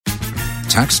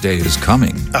Tax day is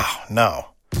coming. Oh, no.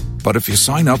 But if you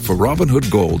sign up for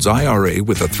Robinhood Gold's IRA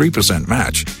with a 3%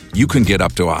 match, you can get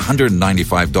up to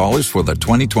 $195 for the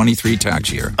 2023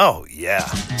 tax year. Oh, yeah.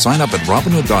 Sign up at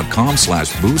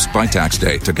Robinhood.com/boost by tax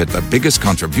day to get the biggest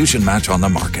contribution match on the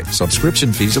market.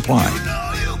 Subscription fees apply.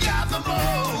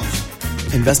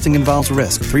 Investing involves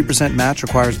risk. 3% match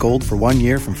requires gold for 1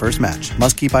 year from first match.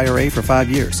 Must keep IRA for 5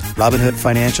 years. Robinhood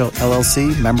Financial,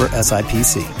 LLC, member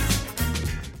SIPC.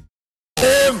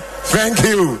 Thank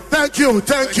you. Thank you.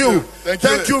 Thank you.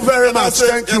 Thank you very much.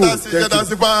 Thank you.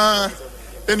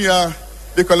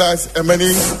 Nicholas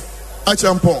Emeni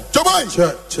Achampon.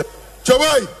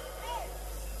 Choboy.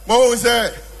 Mo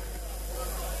say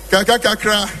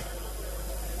kakakakra.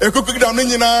 Ekuku da no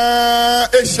nyina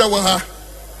ehia wo ha.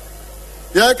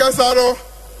 Ya kasaro.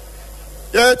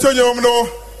 Ya tonyom no.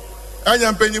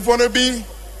 Anya mpanyifo no bi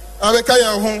abeka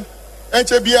ya ho.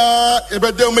 Enche bia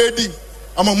ebedem edi.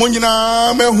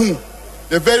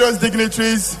 The various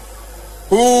dignitaries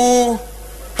who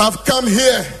have come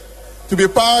here to be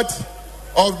part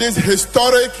of this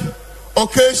historic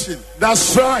occasion.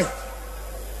 That's right.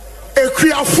 We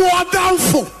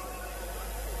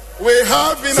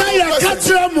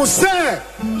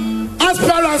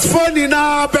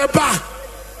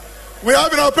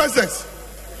have in our presence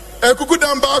a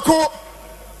Kukudambako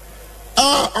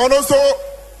and also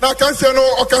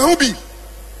Nakanseno Okahubi.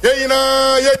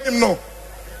 No.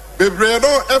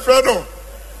 Bebredo Efredo.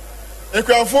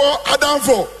 Ekwafo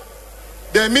Adamfo.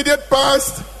 The immediate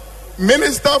past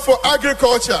Minister for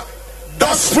Agriculture.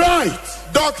 That's right.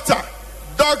 Dr.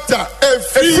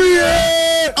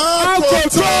 Efie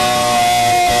Akoto.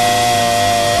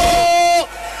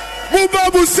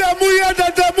 Mubabu se muya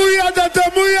dede.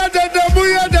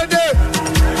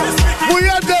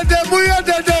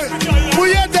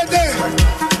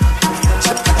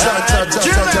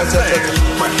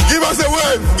 Give us a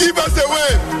wave. Give us a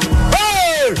wave.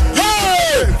 Hey!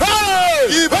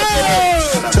 Give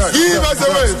us a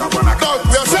wave. Dog,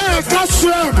 we are saying that's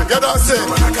right.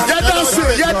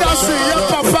 Yeah,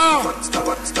 Papa.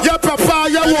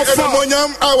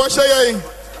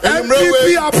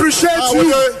 MPP appreciate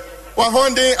you.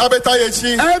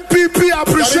 MPP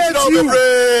appreciate you.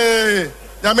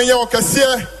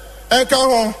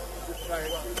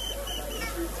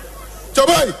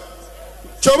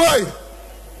 Choboy.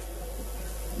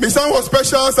 My son was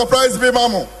special surprise me,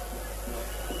 Mamo.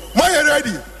 Moye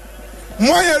ready.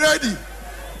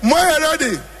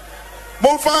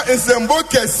 Mofa Ensemble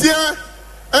Kessia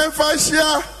and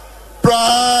Fascia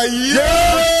Praye.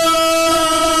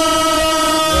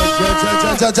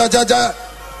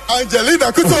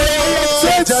 Angelina Kuto.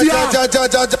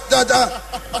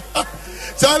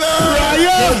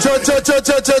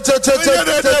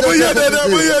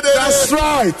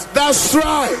 That's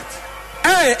right.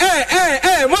 Hey,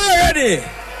 we're ready.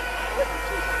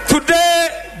 Today,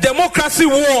 democracy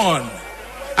won.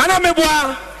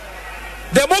 Anamebwa,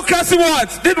 democracy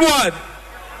what? Did what?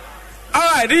 All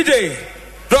right, DJ,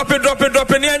 drop it.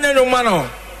 Mano.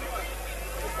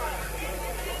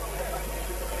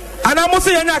 Ana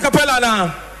musi yenya kapela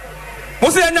na.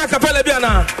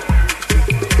 Biana.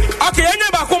 Okay, yenya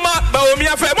bakuma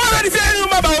baomia first. Mo ready say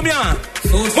yenya baomia.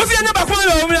 Musi yenya bakuma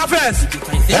baomia first.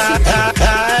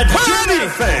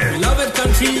 Beloved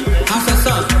country has a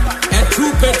son, a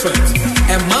true patriot,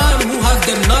 a man who has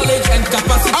the knowledge and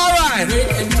capacity to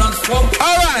create and transform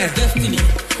destiny.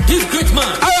 This great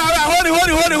man. All right.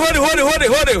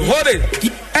 Hold it.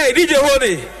 Hey, DJ, hold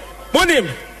it. Monim,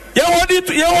 you hold it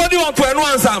on to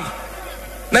answer.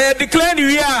 Now you declare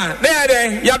you are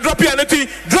there. You drop your energy.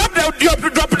 Drop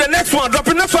the next one. Drop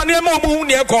the next one. Near more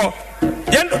near call.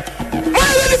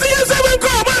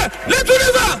 Let's do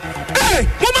this. Hey,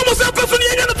 Mama Musa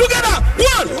together.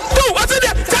 1, 2, what's it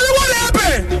there? Tell me what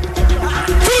happened.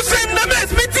 To send the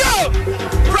mess, Mitio.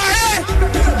 Right here.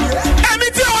 Hey,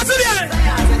 Mitio, what's it there?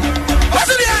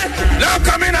 Now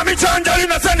come in, I'm in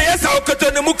Angelina Sani, yes, I'll cut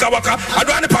the Mukawaka. I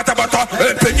don't want to pata,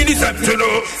 Penny Septuno.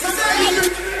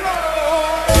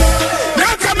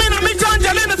 Now come in, I'm in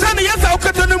Angelina Sani, yes, I'll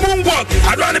cut the moonwalk.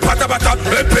 I don't want to pata,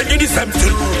 Penny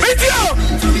Septuno. Mitio,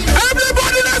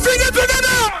 everybody, let's sing it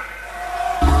together.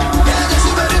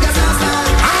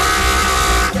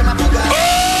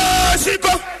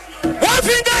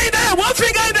 One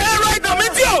finger in there right now.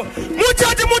 Mitio,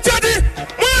 Muchadi.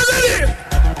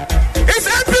 It's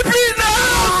MPP now.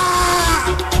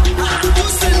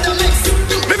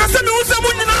 Because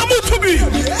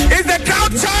is the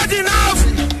crowd charging enough?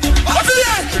 What's it?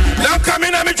 Now come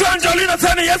in, I'm Angelina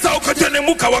saying yes, I'll continue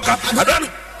Mukawaka. I don't.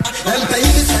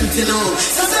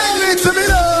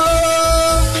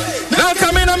 Now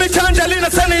come in, I'm me Angelina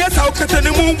send yes how cut the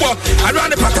moon walk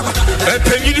around the pataba.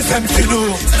 Penny something.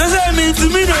 Does that mean to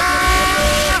me?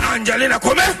 Angelina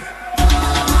come.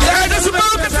 Yeah, that's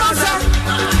about the salsa.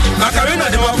 Macarena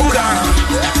de Mapuga.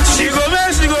 She go me,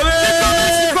 she go me.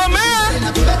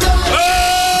 Oh,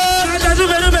 that's a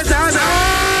very better salsa.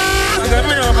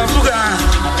 Macarena de Mapuga.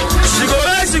 She go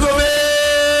me, she go me.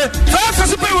 That's a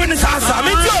super winning salsa.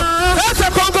 Me too. That's a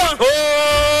congo.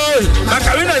 Oh,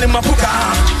 Macarena de Mapuga.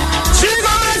 She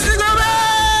go me, she go me.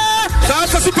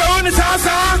 That's a super winning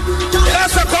salsa.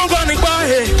 That's a congo in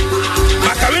Bahe.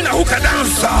 Macarena who can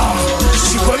dance.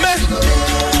 She go me.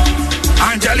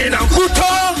 Angelina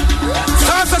Nkuto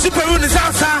Sasa Superuni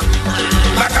Sasa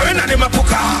Macarena ni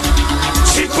Mapuka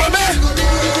Chikome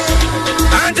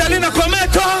Angelina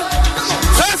Kometo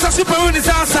Sasa Superuni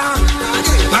Sasa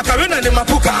Macarena ni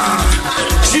Mapuka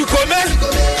Chikome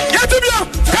Yatubio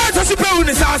Sasa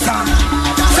Superuni Sasa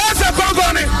Sasa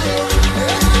Kongone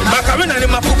Macarena ni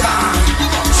Mapuka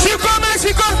Chikome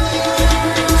Chiko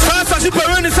Sasa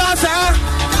Superuni Sasa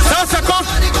Sasa Kong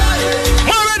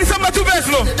Already somebody to best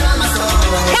low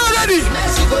already.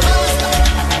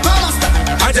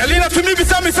 Angelina to me,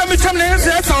 beside me,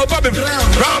 yes, our baby.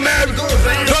 Round man,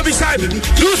 don't be shy.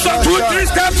 Do some 2-3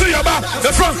 steps to your back.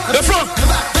 The front.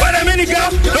 Wait a minute, girl.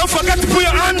 Don't forget to put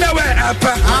your underwear up.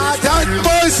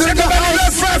 Boys in the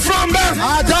house. Right from back.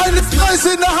 Boys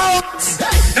in the house.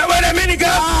 Now wait a minute,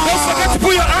 girl. Don't forget to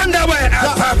put your underwear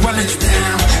up.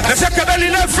 Now check your belly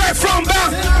left, right from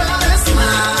back.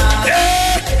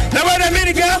 Yeah. Now wait a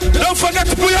minute, girl. Don't forget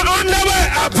to put your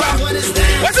underwear up.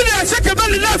 What's in there? Check your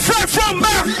belly left, right from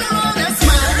back.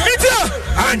 It's you.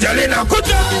 Angelina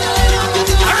Kuta.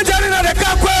 Angelina the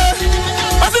Capwe.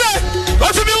 What's in there?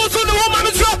 What's in the woman?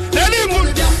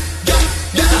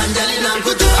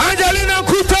 Angelina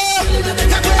Kuta.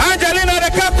 Angelina the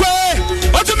Capwe.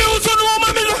 What's in the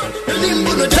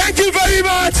woman? Thank you very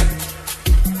much.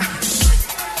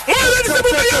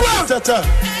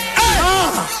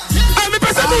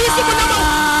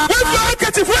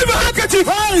 Wave your handkerchief.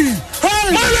 Hey.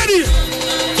 Ready?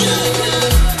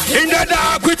 In the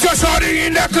dark with your shorty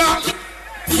in the clock.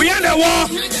 We in the war.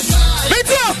 Me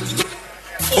too.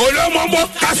 Olo Mombo,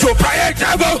 that's your prayer,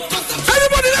 Jabo.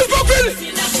 Everybody, let's go, Billy.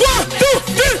 1, 2,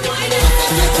 3.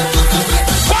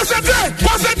 Concentrate.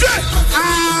 Concentrate.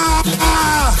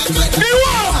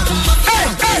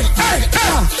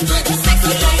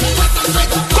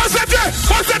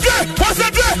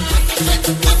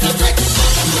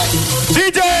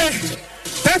 DJ,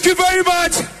 thank you very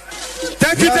much.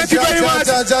 Thank you very much.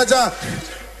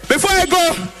 Before I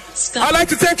go, I'd like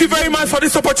to thank you very much for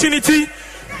this opportunity.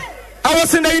 I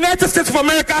was in the United States of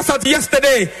America as of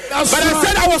yesterday, I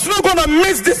said I was not going to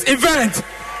miss this event.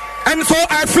 And so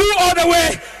I flew all the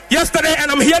way yesterday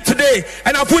and I'm here today.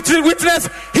 And I've witnessed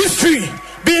history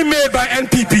being made by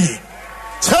NPP.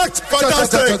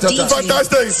 Fantastic.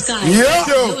 Yeah.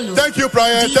 Thank you,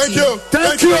 Brian. Thank you,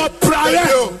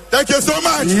 Brian. Thank you so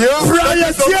much.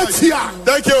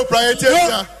 Thank you, Brian.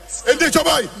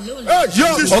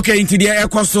 Okay, into the air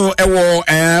so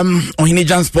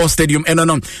Ohinijan Sports Stadium and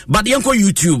but the Uncle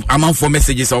YouTube amount for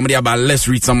messages already about let's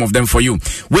read some of them for you.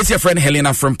 Where's your friend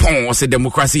Helena from Pong? Say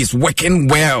democracy is working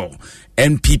well.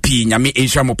 NPP Nyame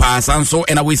Asia Mopa Sanso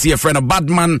and I will see a friend of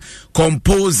Badman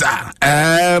composer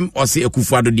or see a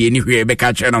Kufuado di anywhere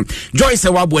Becca channel Joyce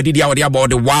Wabu did about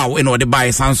the wow and or the buy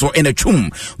Sanso and a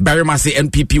chum Barima say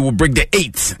NPP will break the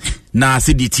 8 na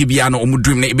see the Tibiano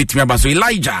Omudrim na ebetimi aba so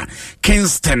Elijah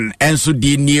Kingston and so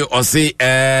di ni or say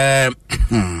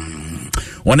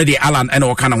one of the Alan and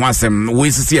all kind of wasem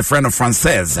we see a friend of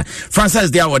Frances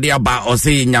there or there about or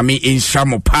say Nyame Asia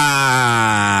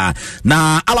Mopa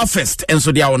na ala first and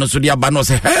so there so there but no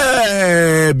say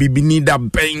hey bibi need that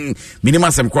bang minimum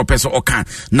some crop so okay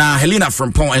na Helena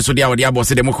from Pong and so there about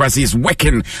say democracy is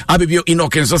working Abibio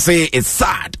Inoken so say it's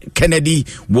sad Kennedy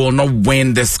will not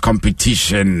win this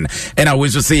competition and I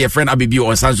always say a friend Abibio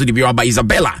or Sanso de Bio by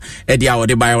Isabella there or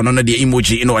the buy on the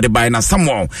emoji or the buy na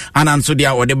Samuel and so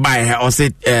there or the buy or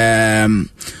say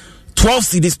 12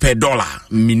 cedis per dollar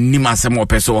minimum some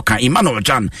peso can Emmanuel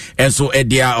Jan and so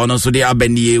Edia on also the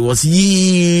Abeni was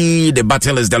the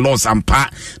battle is the loss and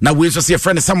part now we just see a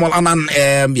friend Samuel Anan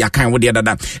ya kind with the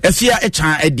other if here a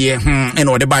chan Edia and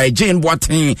or the by Jane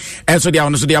Boateng and so they are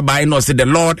also there by no say the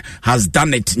Lord has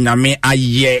done it Nyame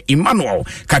aye Emmanuel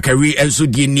Kakari and so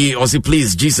Guinea or say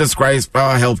please Jesus Christ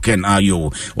power help can are you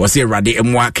or say Rade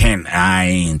Mwa can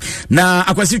I na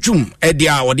akwasi chum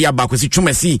Edia or the abakwasi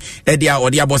chum see Edia or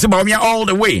the abose Baumia all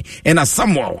the way. And a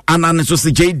Samuel, and then so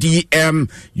say JDM,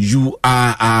 you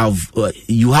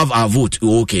have our vote.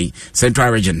 Okay,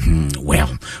 Central Region.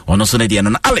 Well, on also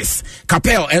the Alice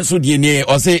Capel, and so DNA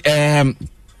or say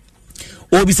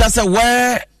Obisasa,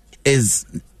 where is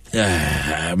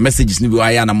messages ni bi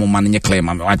aya na mo man nye claim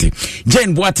am wate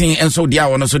Jane Boatin and so dia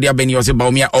one so dia Benny or say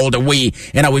Baumia all the way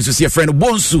and I was to see a friend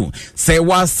Bonsu say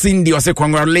was Cindy or say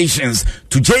congratulations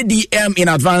to JDM in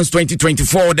advance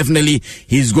 2024. Definitely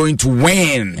he's going to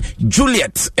win.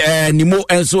 Juliet Nimo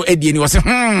and so Eddie and was say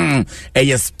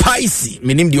spicy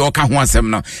minim di oka ho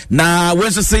asem no na we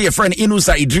so say a friend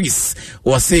Inusa Idris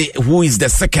or say who is the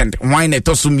second wine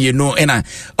etosum you know and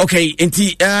okay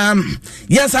enti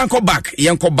yes anko back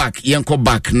yenko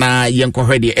back na yenko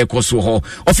ready ekoso ho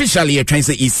officially a train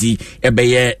say EC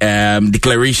ebeye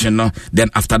declaration no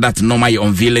then after that normal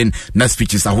unveiling na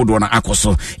speeches ahodo na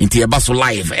akoso into ebaso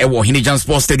live ewo Hinijan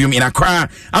Sports Stadium in Accra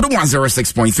Adom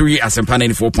 106.3 Asempa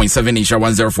 94.7 Isha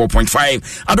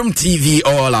 104.5 Adom TV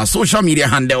all our social media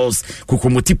handles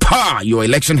Kukumoti Pa your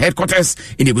election headquarters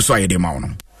in Ibuso Ayede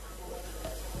Mauno.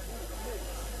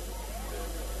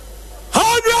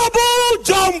 Honorable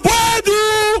John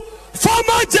Boadu,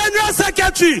 former General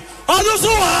Secretary,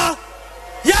 Olusua,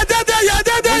 yadede,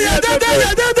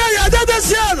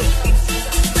 Siano.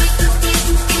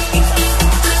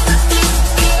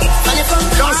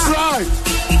 That's right.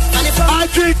 I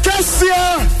drink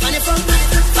Cassia.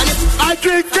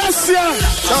 Chit-chat.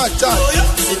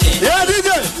 Yeah, DJ.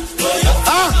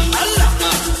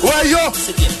 Where you? I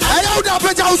hold up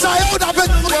it outside.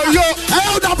 Where you? I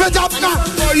hold up it up now.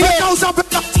 Where you?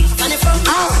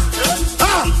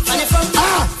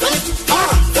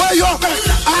 Where you?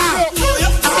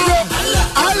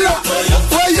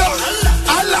 Where you?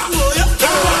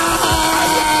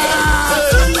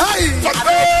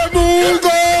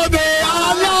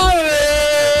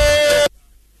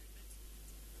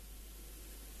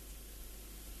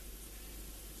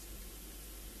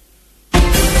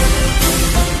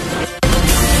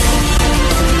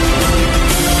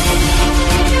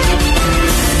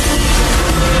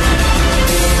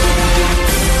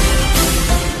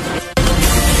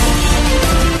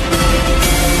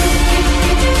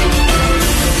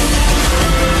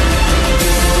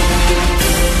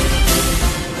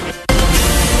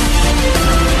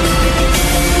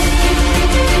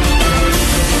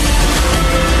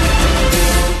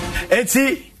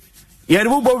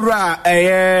 Yeru Bobra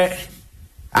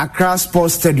Accra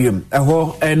Sports Stadium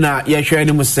eho na yehwe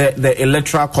ni mu say the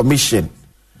Electoral Commission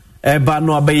ba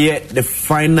no abeye the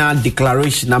final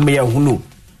declaration na me yehunu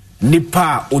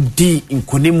nipa odi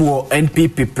nkonimu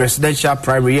NPP presidential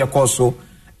primary course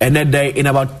and day in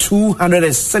about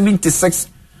 276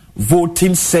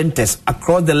 voting centers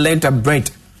across the length and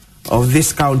breadth of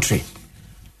this country.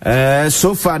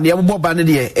 So far, the Abu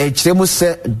Banadi, Chemu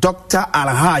say Dr.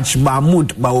 Alhaj Mahmoud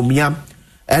Baumia,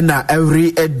 and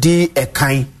every day a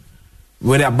kind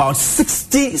with about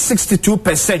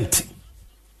 62%.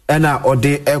 And or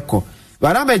the echo.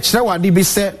 But I'm a Chawadi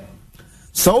say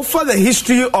so far the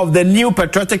history of the new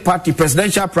Patriotic Party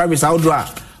presidential primary Saudra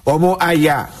Omo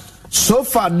Aya. So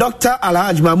far, Dr.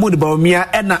 Alhaj Mahmoud Baumia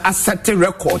and a certain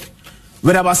record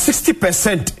with about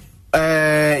 60%.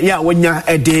 When you're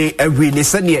a day every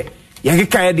listen here, you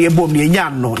can't be a bomb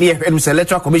no near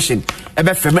Electoral Commission, a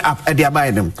bit from up at the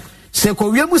abiding. So,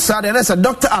 Korea Musad and as a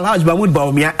Dr. Alhaj Mahmoud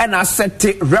Baumia and a set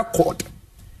record.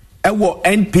 A war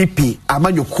NPP,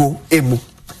 Amanyoko, Emu.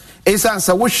 It's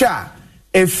answer Wusha,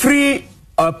 a free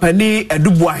penny a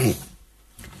Dubuahi.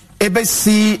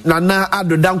 ABC Nana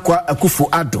Ado Dankwa Akufu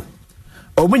Ado.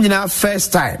 Omunina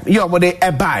first time, you're what they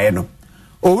a buy no.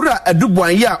 Ora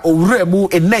Adubwanya Oremu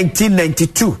in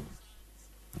 1992.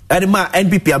 Adima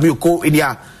NPP Amyoko in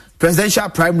your presidential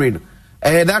primary.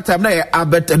 And that time na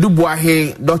Albert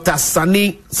Adubwahe, Dr.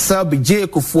 Sani Selby J.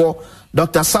 Kufo,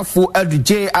 Dr. Safu Edu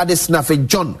J. Adesinafe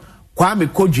John Kwame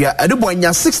Kojia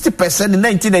Adubwanya 60% in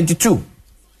 1992.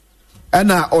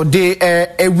 And ode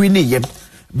a winning.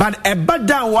 But a bad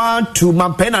down one to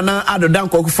Mampena na Adodan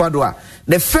Kokufadwa.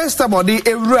 The first time on the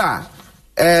era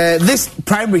this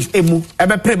primary emu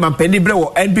ebe Mampeni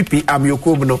brewo NPP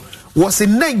Amyoko was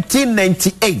in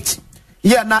 1998.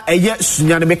 Yeah, na eye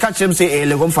sunyane me catch him say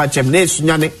elegon fa chem na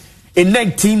sunyane in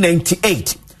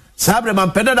 1998. Sabre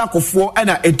Mampena da kofo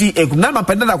na edi egum na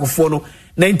Mampena da kofo no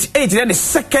 98 then the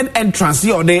second entrance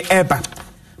here on the eba.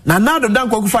 Na Adodan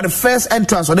Kokufa the first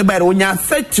entrance on the by onya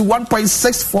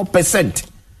 31.64%.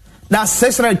 That's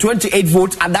 628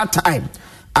 votes at that time.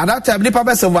 At that time, the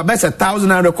purpose of about 1,000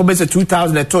 and recommends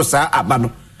 2,000 and two sir abano.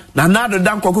 Now the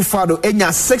Dan Kokufado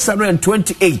enya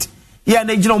 628. Yeah,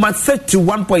 they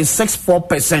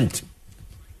 31.64%.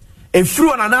 If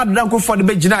you and another don't go for the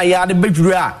Bejina, ya the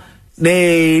Bejura,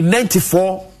 the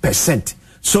 94%.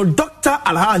 So Dr.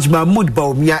 Alhaj Mahmoud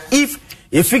Bawumia, if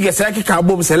you figure Saki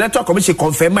Kabum, Selector Commission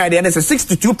confirm my idea, there's a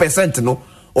 62%, no.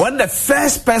 On the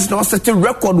first person on such a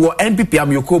record were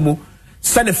NPP Nkommo,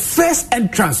 so the first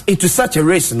entrance into such a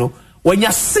race, no, when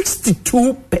you're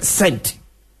 62%.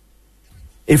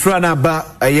 If you are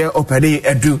about a year opening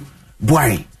edu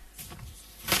boy.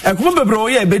 And remember, bro,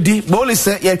 yeah, Bedi, Molly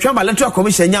said, yeah, come electoral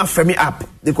commission, ya frame up.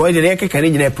 The coordinator can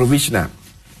in a provisional.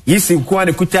 Yes, in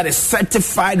Kwan could tell a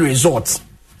certified results.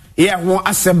 Yeah, won't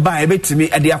assemble a bit to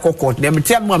me at the Akko court. Never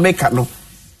tell me make no.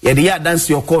 Yeah, the dance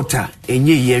your quota, and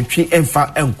ye and tree and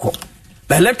far uncle.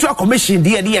 The electoral commission,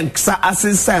 dear, the Anxa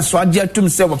Assensa, so I jet to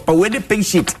himself a wedding pink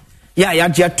sheet. Yeah, ya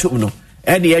jet to no.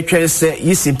 And the actress say,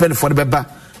 yes, in pen for the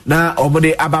baba. Na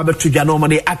omode ababa tuja no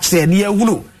omode ache ne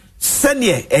ehunu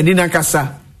sene enina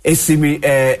kasa esimi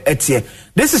etie.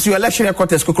 This is your election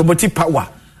contest Kokomoti Power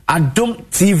Adom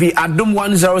TV Adom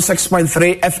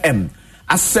 106.3 FM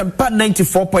Asempa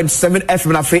 94.7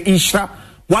 FM na fe Insha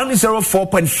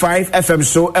 104.5 FM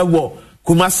so ewo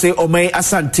Kumase Omei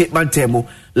Asante Mantemo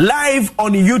live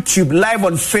on YouTube, live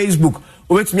on Facebook.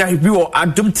 Wait me be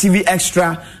Adom TV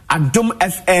Extra, Adom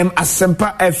FM,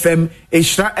 Asempa FM,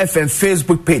 Extra FM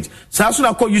Facebook page. So as soon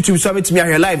as I call YouTube, so wait me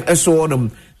here live and so on.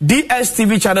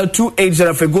 DSTV channel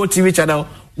 280 for Go TV channel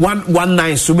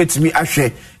 119. So wait me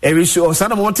actually. Every so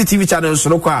sana multi TV channel so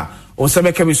loka. O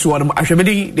sabe kemi so on.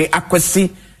 Actually the akwasi.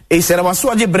 E se na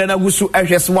waso aje brena gusu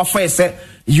ehwese wafa ese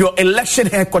your election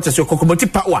headquarters your Kokomoti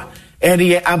Power. And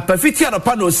ye am perfectly on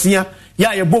panosia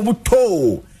ya ye bobu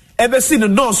to. Ebe si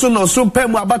no so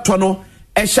pemu abato no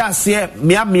ehya ase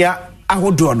mia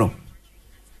ahodo no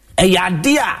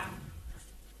eyade a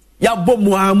ya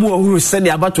bomu amu ohuru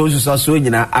sene abato osuso so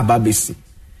nyina ababesi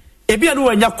ebi anu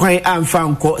wanya kwan amfa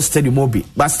nko stadium obi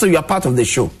but still you are part of the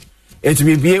show. It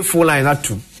will be a full line at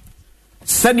 2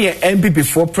 senior MPP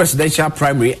for presidential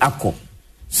primary akọ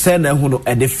sene hunu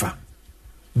edefa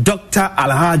Dr.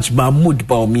 Alhaj Mahmoud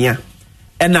Bawumia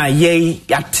ena ye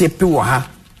yatepe wo ha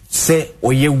say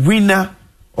oye winner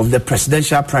of the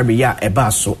presidential primary ya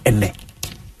ebaso ene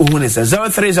uhun is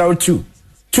 0302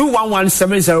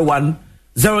 211701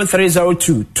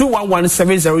 0302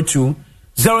 211702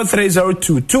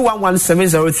 0302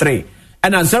 211703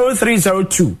 and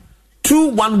 0302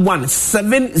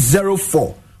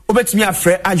 211704 obetimi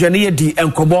afre adwane di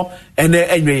enkomo ene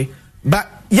enwe but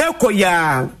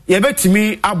yakoya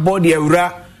yebetimi aboard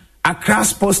ewura Accra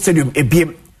Sports Stadium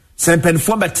ebiem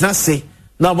sempenfo betena se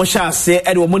na mo sha se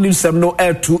e de mo nim sem no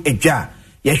to edwa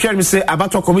ye hwere mi se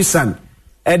abato commission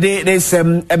e de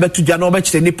sem ebetu dwa no be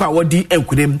kire nipa wodi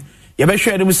enkudem ye be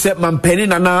hwere mi se mampani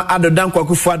nana adodan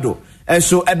kwakufuado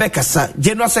so ebekasa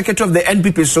general secretary of the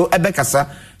NPP so ebekasa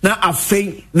na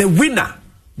afei the winner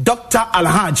Dr.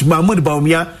 Alhaj Mahmoud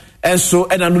Bawumia so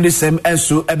enanu de sem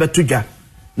so ebetu dwa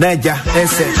na eja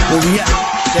ese owia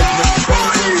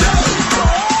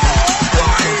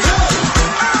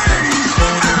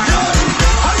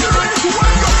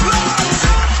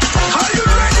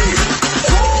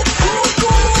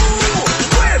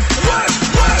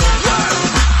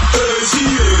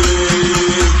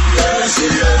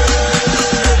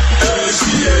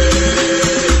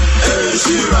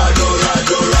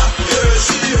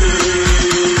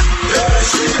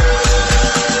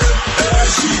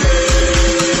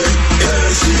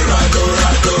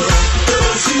Radora.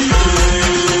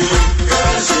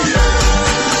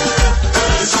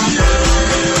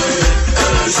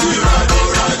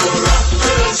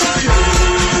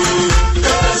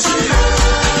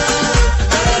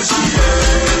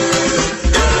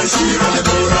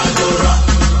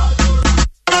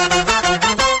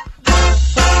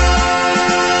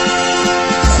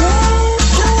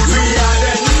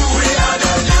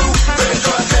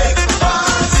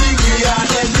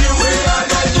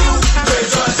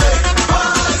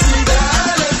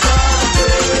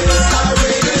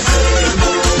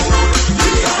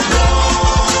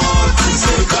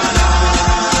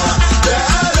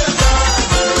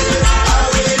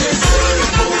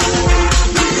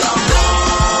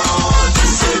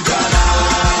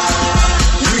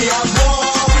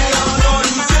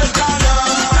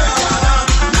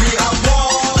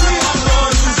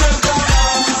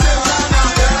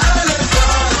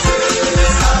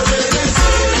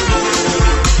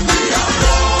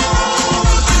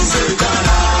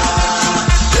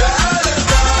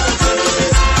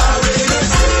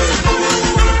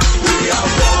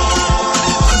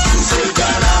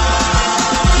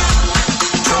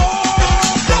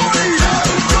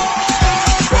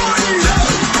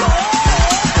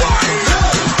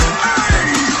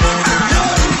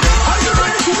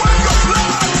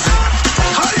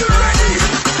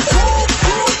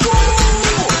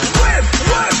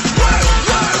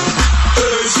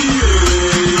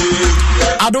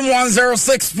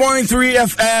 106.3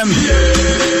 FM.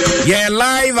 Yeah,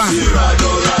 live on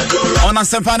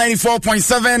Asempa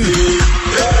 94.7.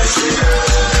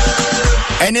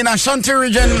 And in Ashanti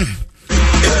region,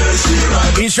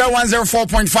 Isha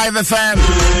 104.5 FM.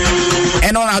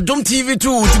 And on Adum TV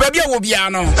too. Tibabia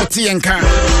Wobiano, Otienka.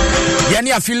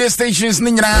 Yani affiliate stations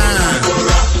Nina.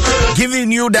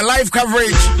 Giving you the live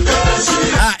coverage.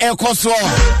 El Koso.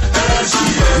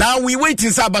 Now we wait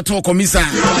in Sabato Komisa.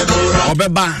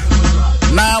 Obeba.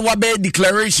 Now wabe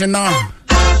declaration now.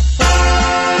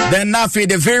 Then now for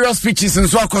the various speeches in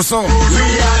Swakoso.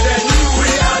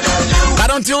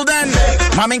 But until then,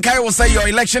 Maminkai will say your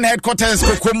election headquarters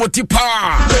Kokomoti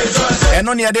Power. And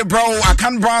on the bro,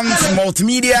 Akan Brands,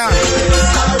 Multimedia,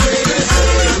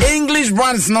 English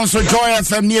brands, non so Joy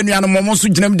FM near Momosu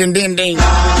Jinem Ding.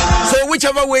 So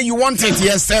whichever way you want it,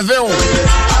 yes, Seville.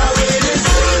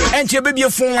 And your baby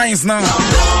phone lines now,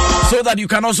 so that you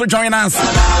can also join us.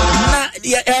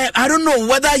 I don't know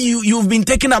whether you've been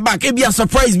taken aback. It be a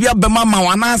surprise, be a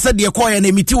bemama, and answer the choir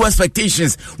and meet your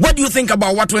expectations. What do you think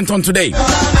about what went on today?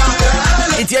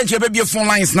 It's your baby phone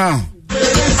lines now.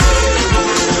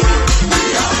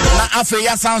 Na afe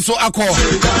ya sanso ako.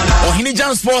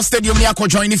 Ohinijan Sports Stadium ni ako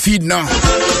join the feed now.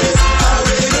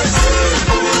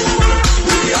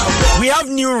 We have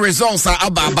new results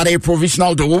but a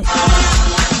provisional though.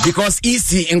 Because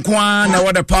EC and Kwan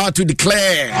have the power to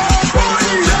declare.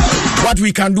 What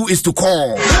we can do is to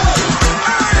call.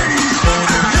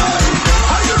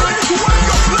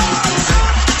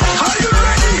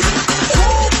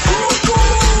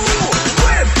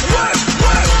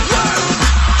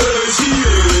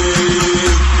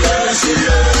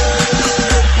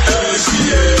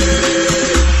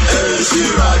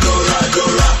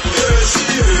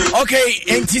 Okay,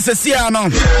 in Tisasiano,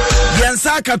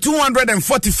 Yansaka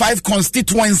 245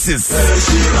 constituencies.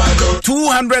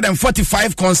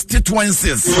 245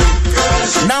 constituencies.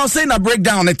 Now, saying a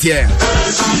breakdown it here.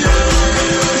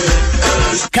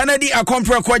 Kennedy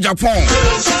Akompro Kwa Japan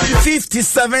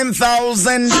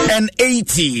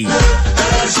 57,080.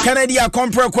 Kennedy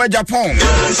Akompro Kwa Japan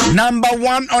number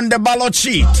 1 on the ballot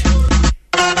sheet.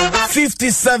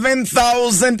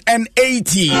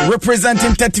 57,080,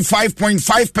 representing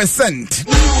 35.5%.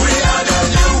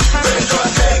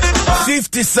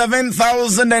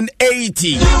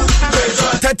 57,080,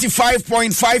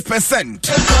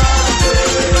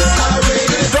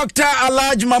 35.5%. Dr.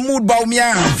 Alaj Mahmoud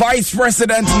Baumia, Vice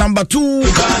President number 2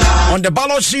 on the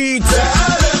ballot sheet.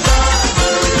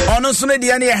 Honestly,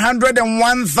 the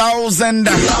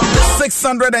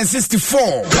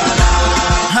 101,664.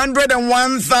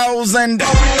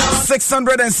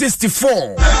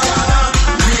 101,664,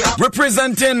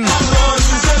 representing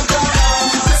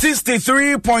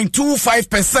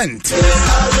 63.25%.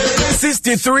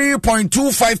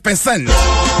 63.25%.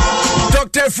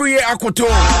 Dr. Free Akoto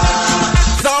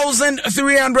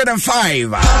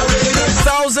 1,305.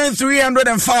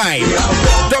 1,305.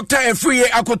 Dr. Efriye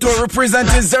Akoto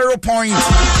representing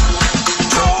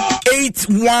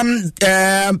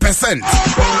 0.81%.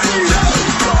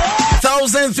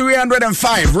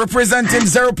 1,305 representing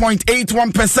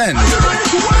 0.81%.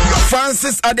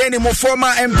 Francis Adenimo,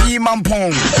 former MP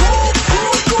Mampong.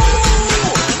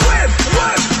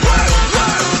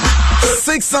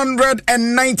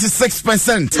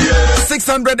 696%.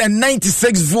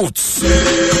 696 votes.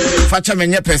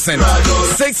 Fachamenya percent.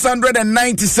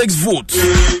 696 votes.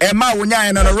 Emma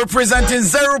Wunyana representing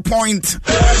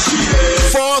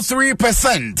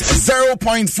 0.43%.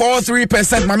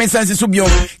 0.43%. Mami Sensi Subio.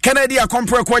 Kennedy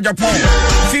Akompro Kwa Japan.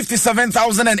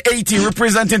 57,080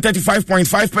 representing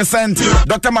 35.5%.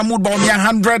 Dr. Mahmoud Baumia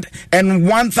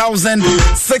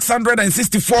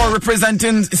 101,664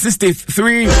 representing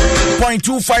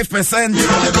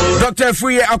 63.25%. Dr.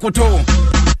 Free Akoto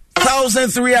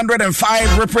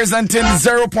 1,305 representing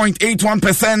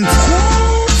 0.81%.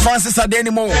 Francis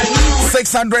Adenimo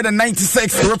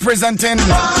 696 representing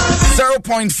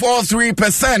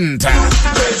 0.43%.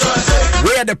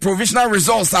 Where the provisional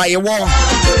results are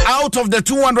out of the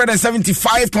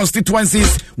 275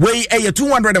 constituencies, we are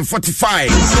 245.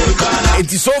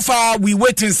 It is so far we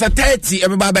waiting 30.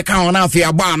 Everybody count out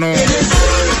here.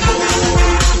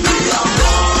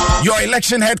 Your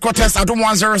election headquarters at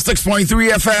 106.3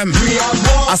 FM,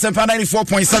 Asempa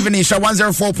 94.7 Isha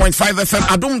 104.5 FM,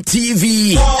 Adum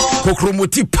TV,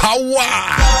 Kokromoti Power,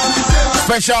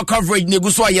 special coverage,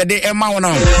 Neguswa Yede Emma.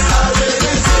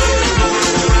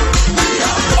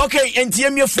 Okay, and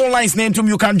TM phone lines name to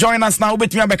you can join us now.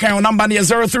 Bet me on number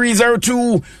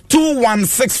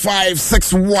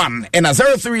 0302-216561 and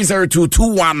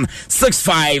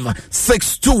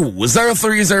 0302-216562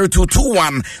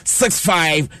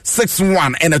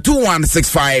 0302-216561 and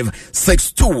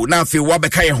 216562. Now if you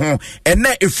wabeka home and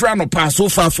now if you pass so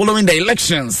far following the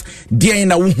elections,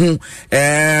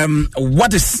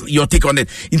 what is your take on it?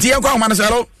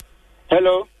 Hello.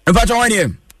 Hello.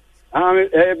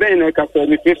 Ben me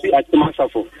pesi at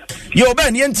Masafo. Yo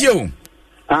Ben yentio.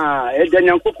 E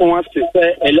danyan kokon wase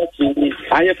se election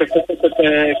aye fe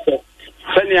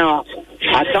senia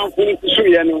atamfo nsusu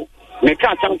ye no me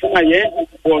ka atamfo na ye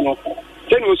no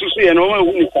senia osusu ye no wa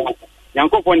hu ni sa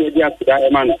yankopon ne dia kuda e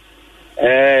ma no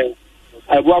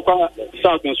abuakwa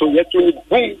south so yetu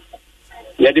boom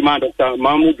ye demand Dr.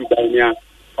 Mahmoud Baumia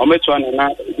o meto na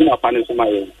dina pane so ma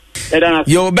ye.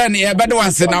 Yo Ben, yeah, but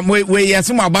once na we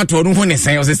yes my battle no ne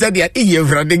sen. O se said that e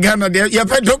from the Ghana there. You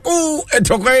petoku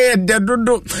etokoye de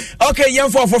dodo. Okay, yen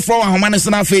for ahoma ne so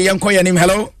na fe yen ko your name.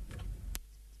 Hello.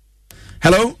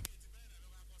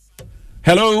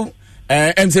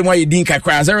 MC why you din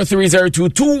kakra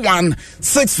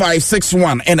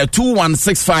 0302216561 and a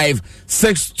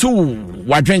 216562.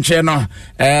 Wadwenche no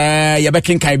ye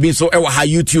bekin kai bi so e wa ha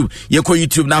YouTube. Ye ko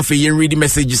YouTube na fe yen read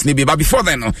messages ni bi. But before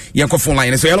then no, yen ko phone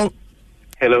line. So hello.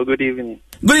 Hello, good evening.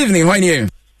 Good evening. How are you?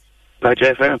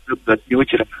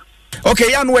 Okay,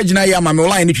 ya no wagina ya ma me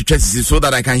line ni twetwa so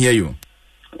that I can hear you.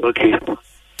 Okay.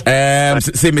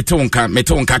 Say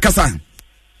metonka kasa.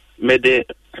 Me de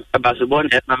Abasubon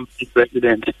FM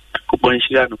president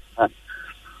Kuponshirano.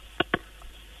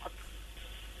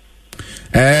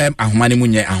 Ahumani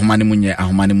munye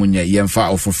yemfa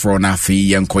ofofro na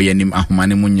afi yenko yenim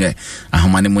ahumani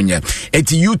munye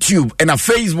eti YouTube and a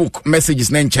Facebook messages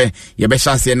nenche yebe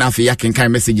shase na afi yakenkan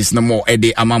messages no more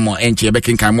ede amamo enche yebe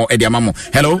kenkan more ede amamo.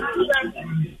 Hello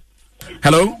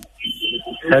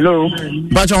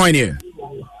bacho hoini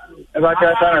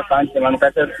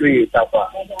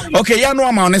okay ya no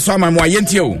ama oneso ama mo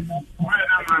yentio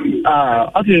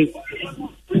okay.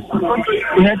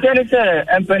 Neteri se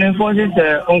empeni forces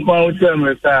onkwa utu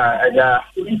America aja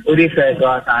odi fe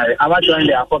so asa abato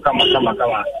ende akoka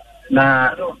makama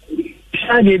na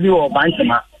shade bi wo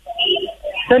banchima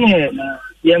sene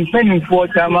yempeni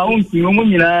force ama unti mu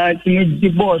nyina timi di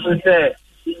boss se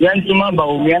yantuma ba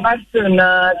o mi na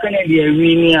Kennedy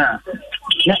ewini a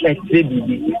na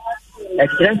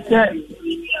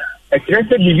express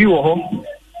bibi wo ho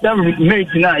that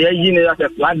mate na ya yi ne like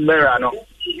flag bearer no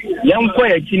yanko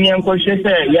ya chini yanko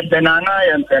shese ya penana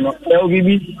ya peno e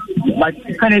bibi but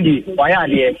Kennedy waya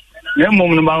de ne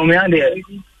mum no ba o mi ade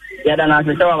ya da na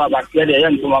se tawa ba ya de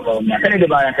yantuma ba o mi Kennedy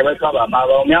ba ya ke ba ba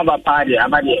o mi ba pa de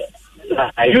abade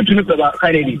you to look about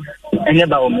Kennedy enye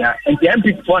ba o mi and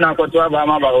MP for na ko to ba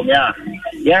ma ba o mi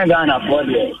ya ga na for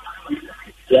de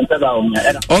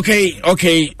okay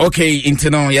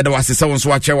intino yeda wase so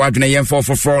so ache wadwene yen for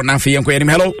na fe yen ko yenim.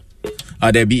 Hello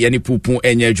there be any pupu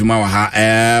enye adwuma wa ha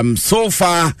so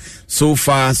far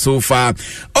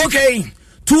okay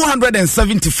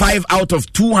 275 out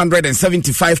of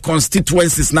 275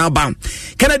 constituencies now bound.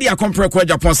 Kennedy Akompre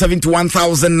Japan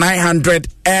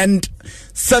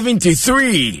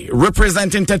 71,973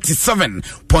 representing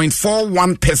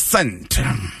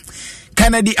 37.41%.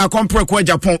 Kennedy Akompre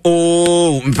Japan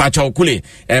mpacha okule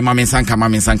mame sanka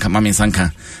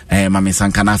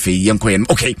na fe yenko yen.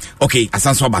 Okay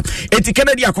asanso ba eti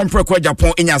Kennedy Akompre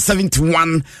Japan enya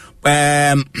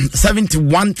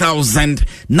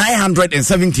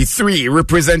 71,973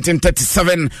 representing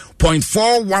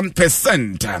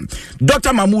 37.41%.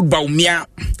 Dr. Mahmoud Baumia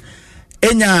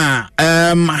enya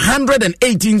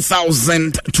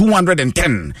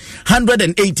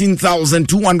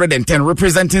 118,210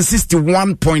 representing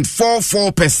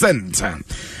 61.44%.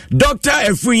 Dr.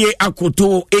 Efriye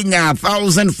Akoto enya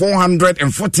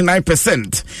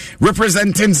 1,449%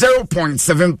 representing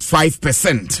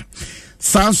 0.75%.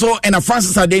 Sanso and a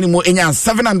Francis Adenimo enya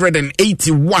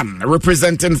 781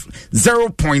 representing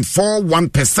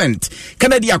 0.41%.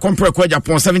 Kennedy Akompre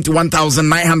Japan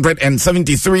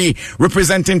 71,973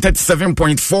 representing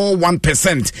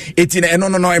 37.41%. It's in no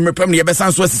emrepem ye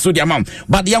besanso so dia mam.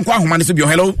 But the yankwa humani so bi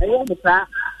hello.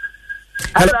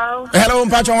 Hello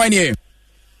mpacho wani.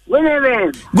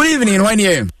 Good evening wani.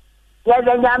 Ya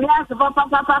jamia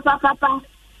papa.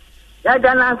 Ya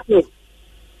janasi.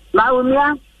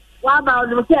 Maumia Waba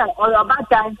oluke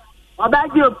olobata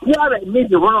obaji opure ni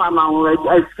the one among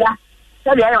Asia.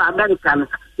 So they are American.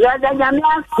 Yeah, the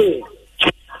Yamiaski.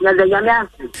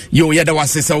 Yo, yeah, that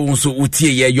was so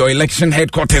Utie, your election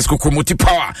headquarters, Kokomuti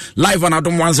Power, live on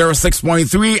Adom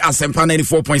 106.3, Asempa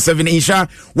 94.7 Isha,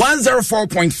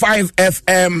 104.5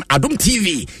 FM, Adom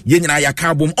TV, Yenina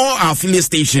Yakabum, all our affiliate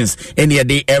stations, any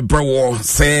day, Ebro,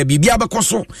 say, Bibia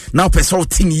Bakoso, now Peso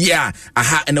Tin, yeah,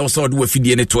 aha, and also do a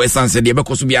video to Essence, the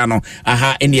Becosubiano,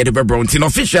 aha, any other Bebrontin.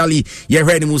 Officially, you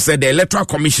heard him who said the Electoral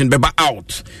Commission beba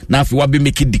out. Now, if you want to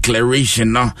make a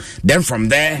declaration, no, then from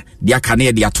there, the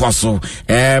Akane, the Atwaso,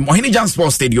 Mohini Jan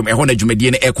Sports Stadium, a Hona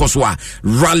Jumedian Ekoswa,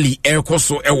 Rally,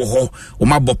 Ekoso, Ewo,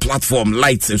 Omabo platform,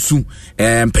 lights, and su,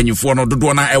 Penufono,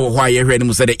 Dodona, Ewo, you heard him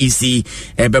who said the EC,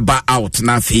 beba out.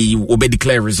 Now, if he will be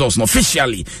declared results, no,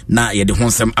 officially, now, yeah, the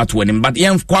Honsem at winning. But,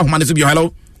 yeah,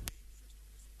 hello.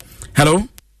 Hello.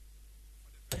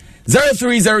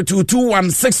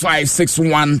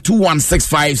 0302216561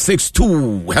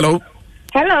 216562. Hello.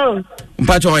 Hello.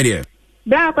 Mpacho idea.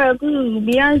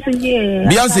 Beyonce.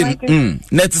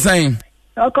 Net saying.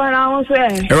 Okay, now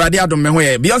say. Eradi adom me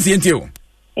hoye. Beyonce ntio.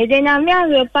 Ejenya mi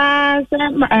awe pass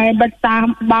but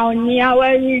baunia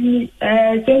we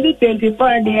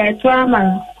 2024 the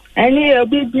trauma. Any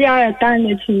obibia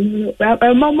eternity.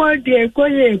 Momo de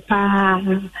koye pa.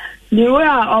 The way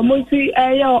almost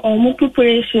almost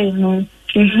preparation.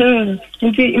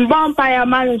 Nti vampire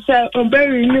man say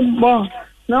obey ni bo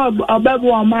no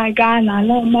obebu o my Ghana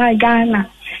no my Ghana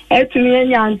etumi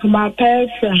enya ntuma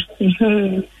perfect.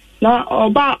 No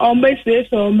oba ombe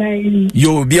so my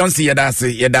yo Beyonce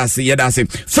yedase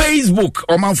Facebook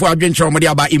omanfo adwenche omde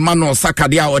aba Emmanuel Saka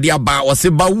dia odi aba o se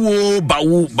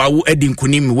bawu edin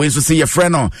kunim we so se ye frɛ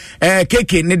no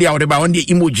KK ne dia odi ba on the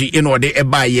emoji in odi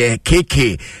eba ye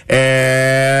KK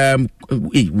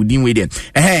within we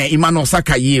Emmanuel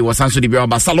Saka ye was answer the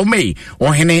ba Salome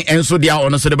ohene enso dia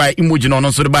ono so de ba emoji no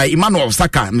ono so de ba Emmanuel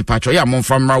Saka me patcho ya mon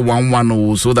from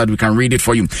 11 so that we can read it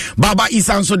for you. Baba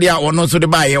Isanso dia ono so de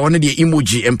ba ye ono the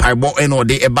emoji empire bo eno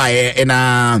de eba ye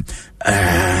na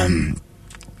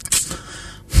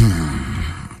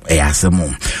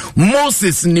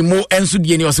Moses Nimo enso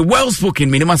die ni was well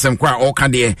spoken minimum sem kwa all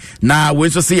can there na we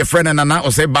so say your friend and na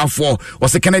or say ba for or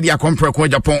say Canada compare ko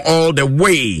Japan all the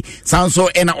way sound so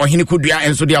ena ohini kudua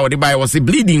enso dia odi ba was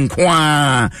bleeding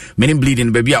kwa meaning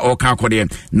bleeding baby all can ko there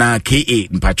na KA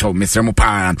mpacho mesremo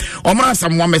pa omra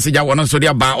some one message won so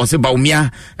dia ba or say ba umia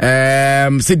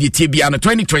say the tibia no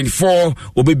 2024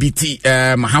 obebiti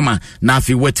Mahama na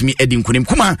fi wetimi edin kunim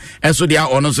kuma enso dia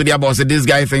ono so dia ba say this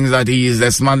guy thinks that he is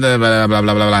the smart blah blah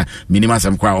blah blah minimum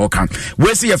some kwa okan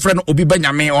we see your friend obi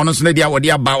banyame ono so dia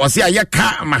wodi aba o say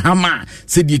ayeka Mahama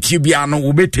say the tibia no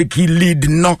we be take lead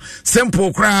no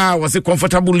simple kra was a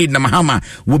comfortable lead na Mahama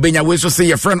we benya we so say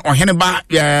your friend ohene ba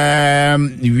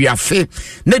we are fe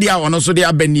na dia ono so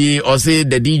dia bani or say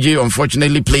the DJ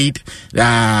unfortunately played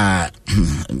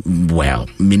well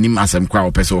minimum some kwa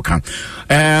opeso kan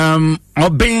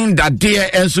obin that day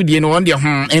enso die no on the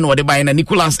en wode by na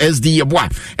Nicholas SD boa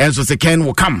enso se Ken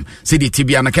will come see the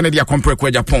tibia na Canada compare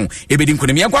kwa Japan ebedi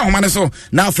nkonim yankwa homa ne so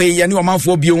na afei ya ni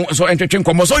omanfo bio so entwetwe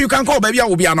nkomo so you can call baby a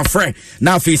will be an friend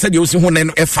na afei said you see ho ne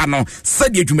efa no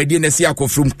said the dwumadi na si akọ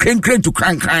from krenkren to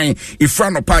krankan ifra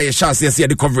no pa ye sha se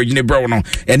the coverage ne bro no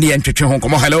ene entwetwe ho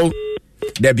nkomo hello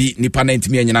Debbie nipa na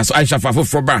ntimi anyina so Aisha fafo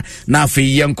froba na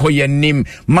afei yenko yenim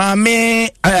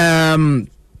mame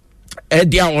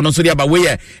Edia ono so dia ba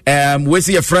we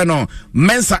see a friend no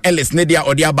Mensa Ellis ne dia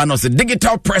odia ba no se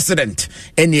digital president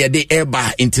ene de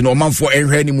eba into no man for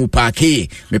enhwe ni mu paake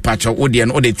me pacho odie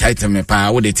no ode title me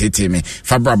pa ode tete me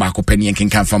fabra ba ko pani ken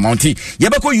kan from mounty ye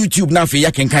be ko YouTube na fe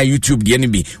ya ken kan YouTube de ne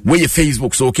bi we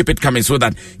Facebook so keep it coming so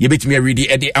that you bet me ready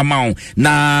at the amount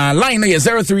na line is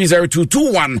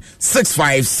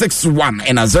 0302216561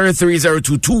 and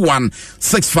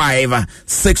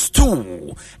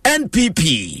 0302216562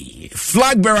 NPP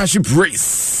flag bearership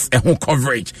race and home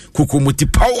coverage Kukumoti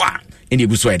power in the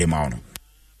Busway de Mauno.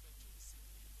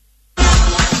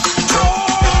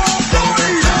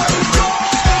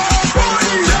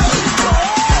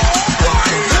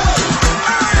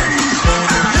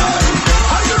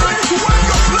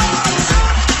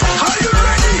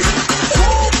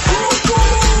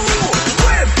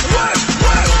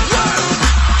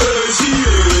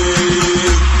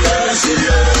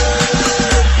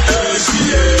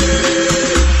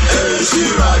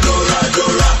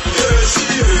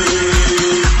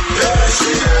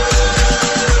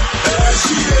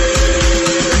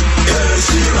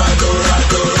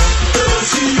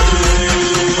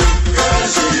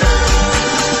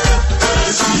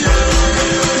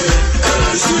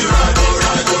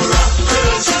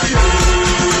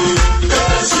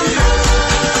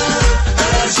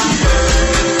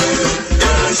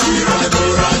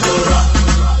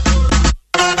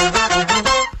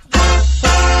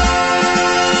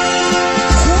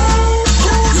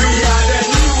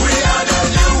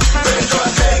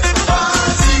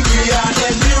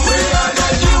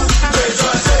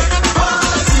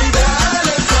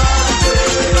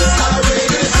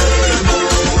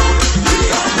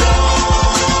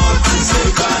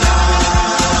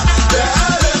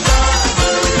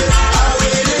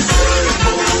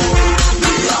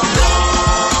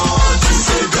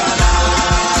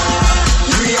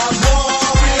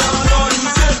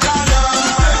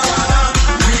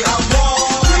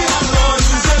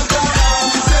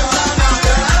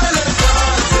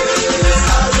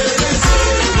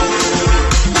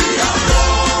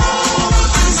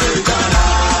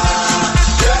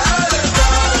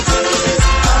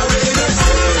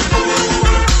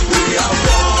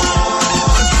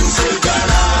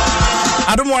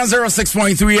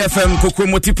 106.3 FM,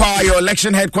 Kukumoti Power, your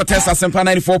election headquarters, Asempa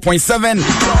 94.7,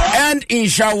 and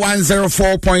Insha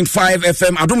 104.5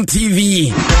 FM, Adum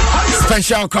TV.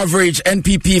 Special coverage,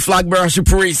 NPP flag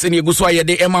bearership race in Yeguswa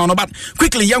Yede Emano. But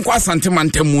quickly, Yankwa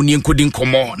Santimante Muni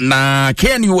Nkommo na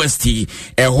KNUST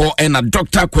eho ena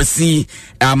Dr. Kwesi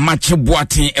Mache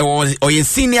Boatin or a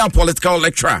senior political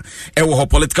lecturer eho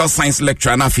political science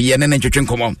lecturer na fi yene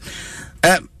Nkommo.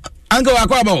 Uncle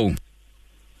Akwabo.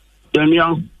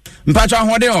 Daniel. Mpacha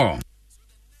hode o.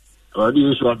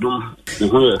 Odi so adom.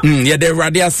 Ye de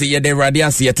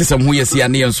radiasi ye tisam hu ye si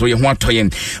ane nso ye ho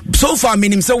atoyen. So far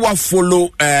minim say we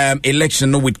follow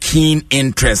election with keen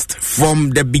interest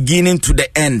from the beginning to the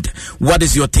end. What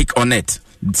is your take on it?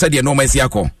 Said you know my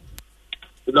siako.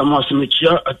 The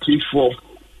masmichia atifo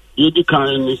yedi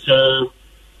kan ni say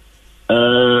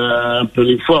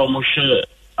pelifo mo share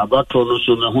abato no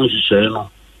so na ho hihye no.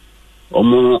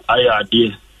 Omo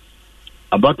ayade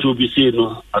abato bi se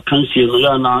no akansie no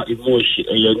ya na emotion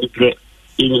eya nipre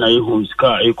nyina yehu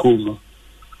ska ekomu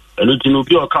elotino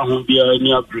bi oka ho bia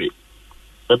ni abre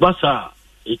e basa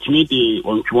etimi de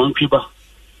wontwon twiba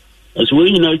eso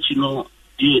we nyina chi no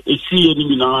di esiye ni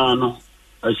nyina no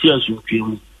asi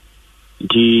asutwemu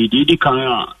di kan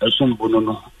a esombo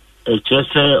no e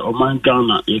chese o man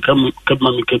Ghana e kam mi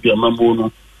kebia mambo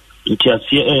no nti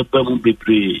asie e ba mu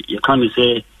bebre ye kan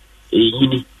say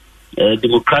yini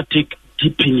democratic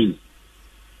deepening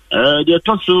the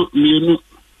also mean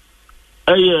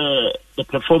the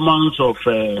performance of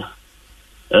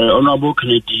Honorable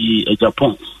Kennedy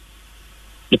Japan.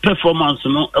 The performance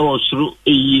no was through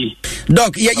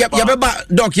Doc, you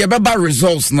beba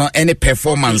results no any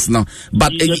performance no,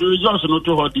 but the results no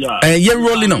to hold you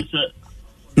rolling on.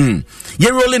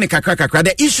 You rolling kakra.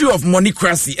 The issue of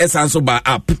monocracy is also by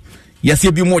up. Yes,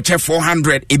 ebi mo che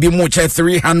 400, ebi mo che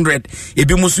 300,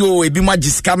 ebi mo so ebi ma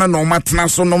jiskana no matna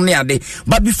so nom ne ade.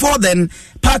 But before then,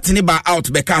 party ni ba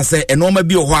out because say e no ma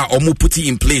bi o ho a omo put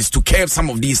in place to curb some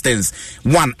of these things.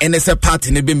 One, NSA party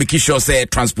ni be make sure say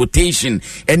transportation,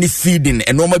 any feeding,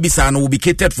 and no ma bi sa no will be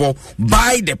catered for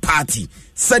by the party.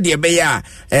 Said ye be ya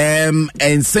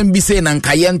and sem bi say na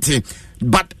nkayente.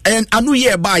 But anu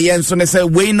year by yen so say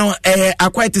we no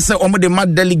quite say omo the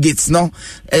mad delegates no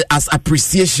as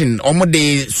appreciation omo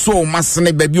the so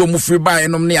masne baby omo free by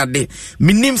enom ne ade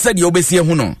minim said you obesi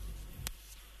hu no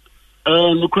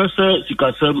no kwese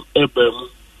sikasem ebem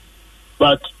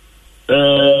but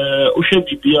ushe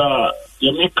bibia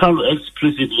ye make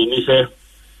explicitly ni say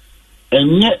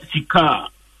enye sika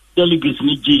delegates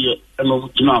ni je enom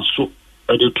gina so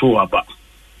e de to aba.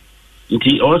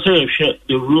 It also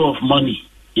the rule of money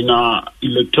in our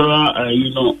electoral, a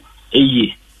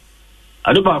year.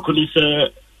 I don't know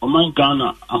say, Oman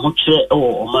Ghana, I hope say,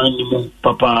 oh, Oman Nimu,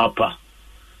 Papa.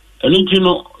 And say,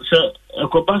 a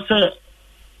copasa,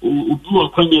 Ubu, a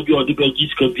quenya be or the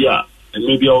Begis Cabia, and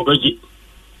maybe our budget.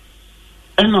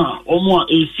 And now, Omo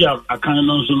Asia, a kind of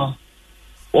no.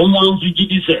 Omo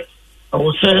Zigidi say, I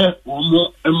will say,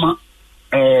 Omo Emma,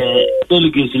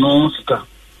 delegates in Osaka.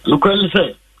 Look, I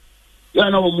say, ya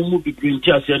na wo mu bi print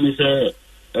ase ne se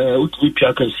utumi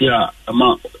pia kase a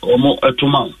ama omo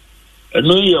atuma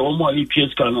eno ye omo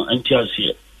EPS ka no anti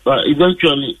ase but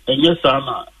eventually enye sa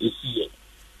na esiye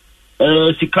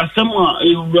sikasem a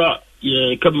ewura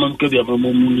ye kamam ka bia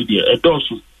mamu ni de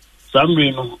edoso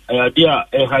samre no ayade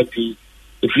a happy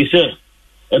if you say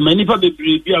many pa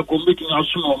bebre bi akombeti na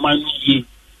so no man yi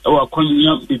e wa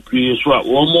kwanya bebre so a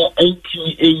wo mo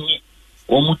antimi enyi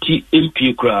wo muti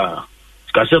MP kra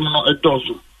Kasem no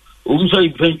etoso. So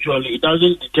eventually it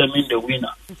doesn't determine the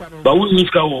winner. But when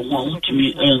Niska won't to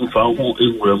me and found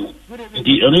in Remo.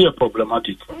 The other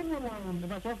problematic.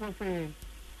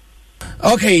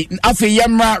 Okay, after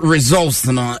Yamra results,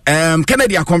 no.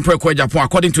 Kennedy compare kwa Japan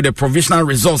according to the provisional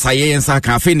results. I and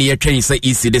Saka Fini change say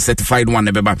EC the certified one,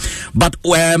 but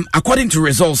according to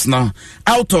results now,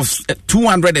 out of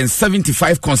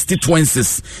 275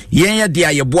 constituencies, yeah,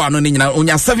 dia yeboa no nyina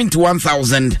onya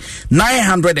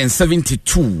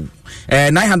 71,972.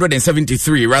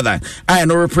 973 rather, I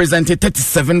know represented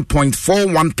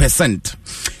 37.41%.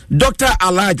 Dr.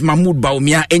 Alaj Mahmoud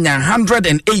Baumia enya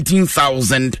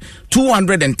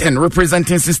 118,210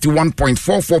 representing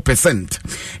 61.44%.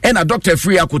 And a Dr.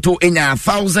 Free Akuto enya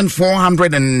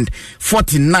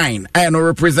 1,449 I know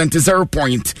representing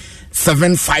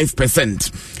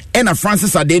 0.75%. And a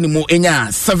Francis Adenimo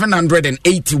enya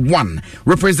 781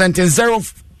 representing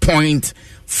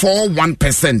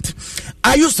 0.41%.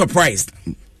 Are you surprised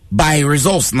by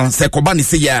results? No, Sekobani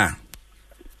say yeah.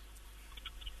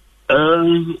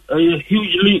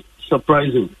 Hugely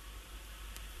surprising.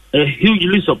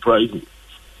 Hugely surprising.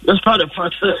 Despite the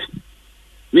fact that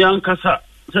me and Kasa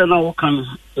say now can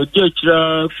a judge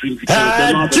free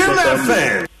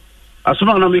as soon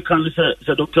as we can say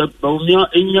Dr. Baumia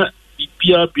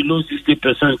below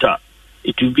 60%,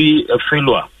 it will be a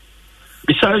failure.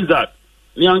 Besides that,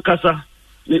 Nyankasa,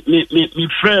 me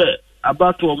friend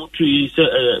about to say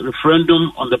a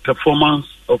referendum on the performance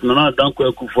of Nana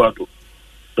Dankwa Akufo-Addo.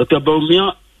 Dr.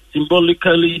 Baumia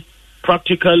symbolically,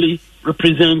 practically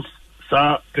represents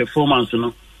our performance. You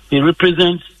know, he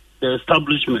represents the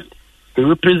establishment. He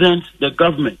represents the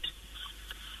government.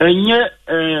 And yet,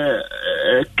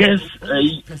 guess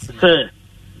say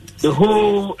the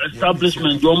whole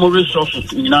establishment, the more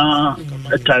resources now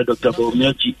attached Dr.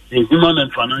 Baumia, the human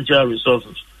and financial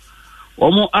resources.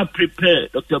 Omo are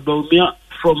prepared Dr. Baumia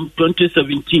from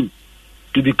 2017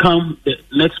 to become the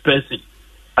next person.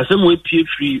 As I'm with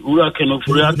free, Ura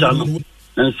Kenofuriatano,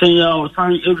 and saying I was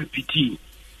signing every PT.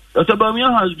 Dr. Baumia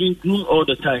has been groomed all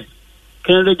the time.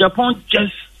 Canada Japan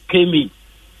just came in.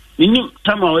 In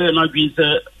time away not been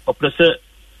oppressor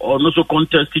or not so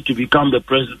contested to become the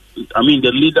president. I mean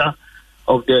the leader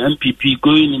of the MPP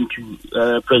going into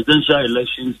presidential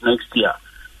elections next year.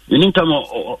 In time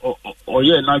or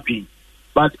yeah not been.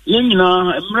 But he has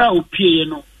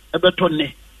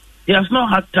not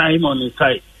had time on his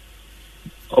side.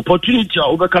 Opportunity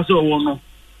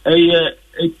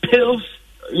it pales,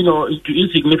 into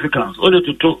insignificance. Only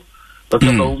to talk Dr.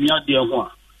 Baumia dear one.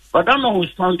 But that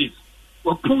notwithstanding,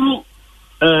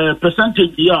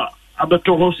 percentage here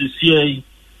Abeto House is here.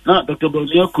 Now Dr.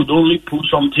 Baumia could only pull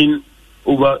something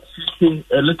over 60,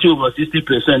 a little over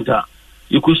 60%.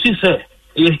 You could see say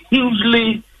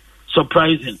hugely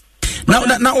surprising. Now,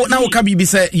 Kabibi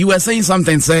say you were saying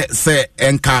something. Say,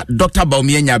 enka Dr.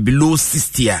 Baumia below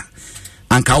 60,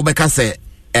 anka obeka say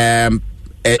a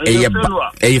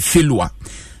failure.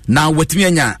 Now with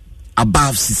me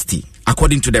above 60,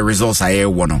 according to the results I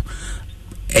want.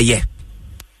 Yeah.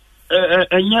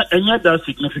 And yet that's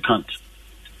significant.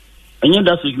 And yet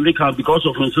that's significant because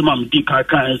of when someone did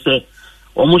and say,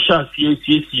 almost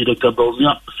CAC Dr.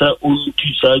 Baumia say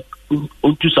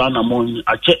unto sana money.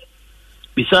 I check.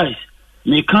 Besides,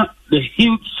 the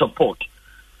huge support,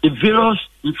 the various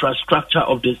infrastructure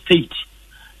of the state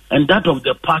and that of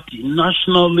the party,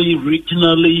 nationally,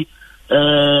 regionally,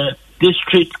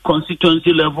 district,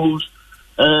 constituency levels,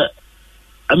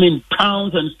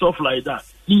 towns and stuff like that.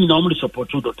 He normally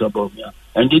supported Dr. Baumia.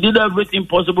 And they did everything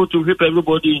possible to whip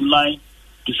everybody in line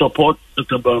to support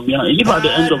Dr. Baumia. And if at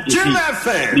the end of the day,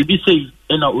 maybe say,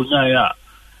 and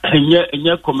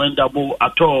commendable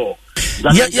at all.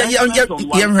 Yeah,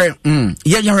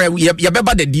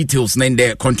 about the details and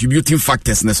the contributing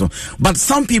factors. But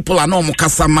some people are no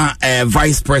Mukasama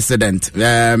vice president,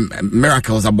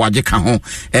 Miracles Abrokyire Nkommo,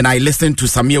 and I listened to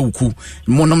Samia Uku,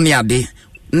 Monomniade.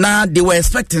 Now they were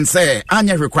expecting say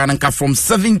anya requirement from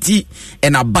 70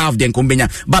 and above the Nkombenya.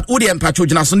 But Udi and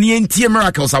Patrojina so nientie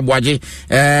Miracles Abrokyire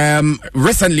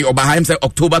recently Obaha him say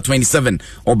October 27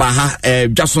 Obaha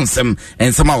Jason Sem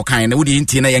and somehow kind Udi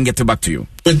inti naยังget back to you.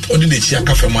 And I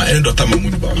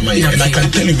can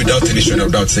tell you without any shadow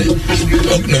of doubt, say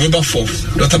November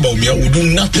 4th, Dr. Baumia will do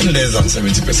nothing less than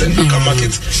 70%. You can mark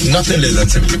it nothing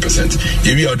less than 70%.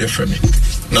 You are there for me.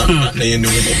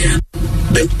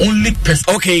 The only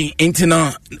person. Okay,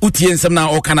 Intina Utiensam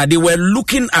or Canada, they were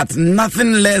looking at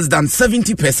nothing less than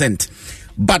 70%.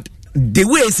 But the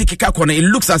way Sikika Kone, it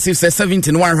looks as if say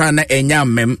 71 rana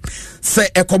mem say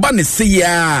a Kobani say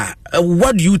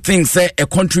what do you think say a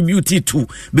contributed to?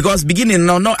 Because beginning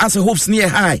no as a hopes near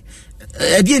high.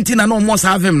 Argentina no must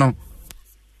have him no.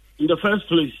 In the first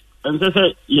place, and they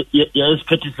say yes,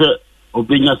 Petisa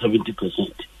Obenya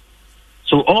 70%.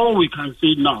 So all we can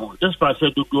say now, just by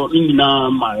saying to go in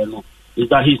is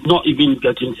that he's not even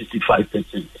getting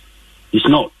 65%. It's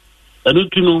not. I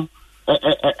don't know.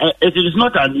 It is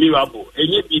not admirable. A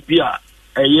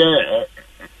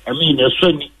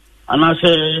Sweeney, and I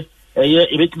say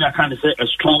I can say a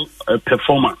strong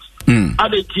performance.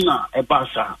 Adetina, a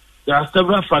Basa. There are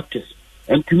several factors,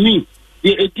 and to me,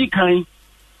 the Etikai,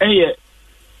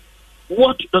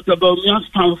 what Dr. Baumia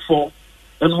stands for,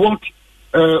 and what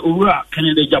Ura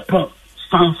Canada Japan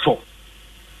stands for.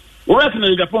 Ura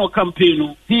Canada Japan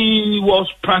campaign, he was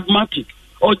pragmatic.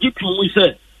 Or we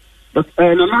say. But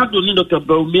Leonardo need Dr.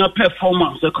 Baumia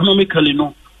performance economically,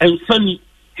 and funny,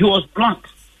 he was blunt.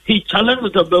 He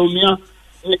challenged Dr. Baumia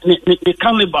the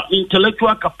caliber,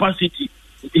 intellectual capacity.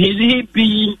 He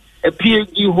being a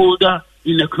PhD holder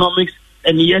in economics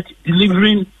and yet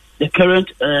delivering the current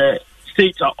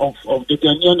state of the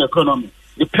Ghanaian economy.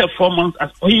 The performance, as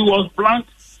he was blunt,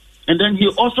 and then he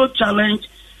also challenged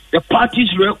the party's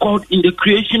record in the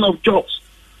creation of jobs.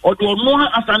 Although more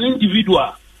as an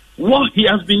individual, what he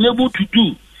has been able to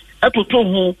do Etoto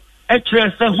ho,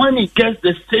 when he gets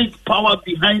the state power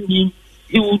behind him,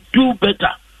 he will do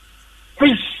better.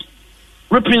 This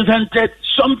represented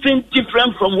something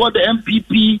different from what the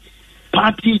MPP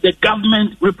party, the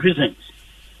government represents.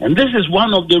 And this is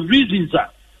one of the reasons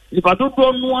that if I don't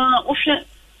know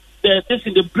this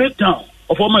in the breakdown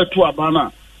of Omo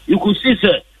Tuabana, you could see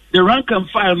the rank and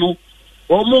file no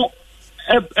almost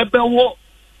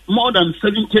more than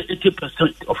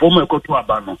 70-80% of Omo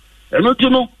Tuabana. And you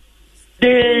know,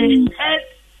 they had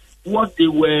what they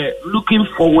were looking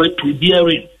forward to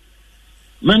hearing.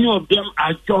 Many of them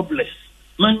are jobless.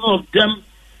 Many of them,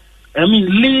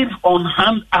 live on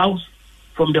handouts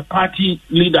from the party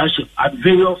leadership at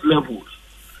various levels.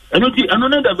 And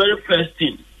another the very first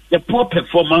thing, the poor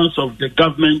performance of the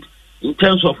government in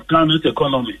terms of Ghana's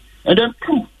economy. And then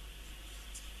two,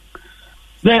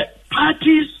 the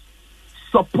party's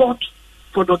support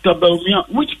for Dr. Bawumia,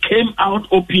 which came out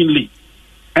openly.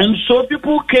 And so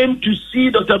people came to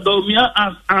see Dr. Bawumia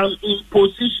as an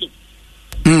imposition.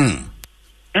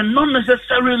 And not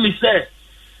necessarily say,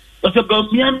 Dr.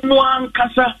 Bawumia no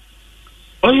ankasa,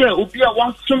 Ubia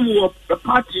wants some the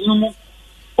party no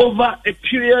over a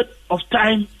period of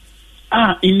time,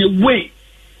 in a way,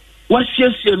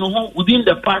 within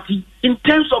the party, in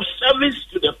terms of service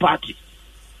to the party.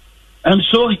 And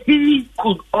so he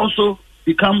could also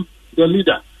become the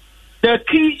leader. The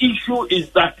key issue is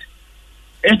that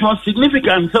it was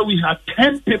significant, so we had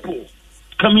 10 people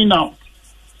coming out.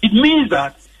 It means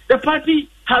that the party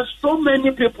has so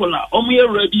many people are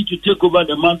ready to take over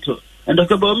the mantle. And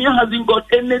Dr. Bawumia hasn't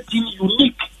got anything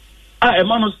unique. A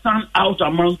man will stand out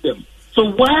among them.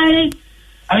 So why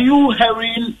are you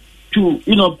hurrying to,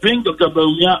 bring Dr.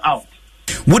 Bawumia out?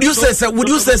 Would you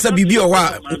say Bibi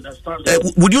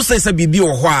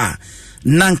Owa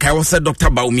Nanka was Dr.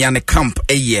 Bawumia ne camp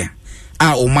a year?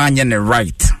 Omanya ne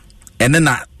right. And then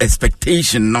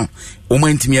expectation no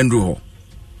Omantimi Andrew.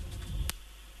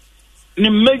 The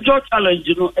major challenge,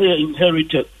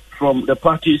 inherited from the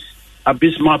party's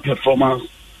abysmal performance,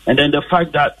 and then the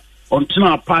fact that until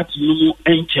our party no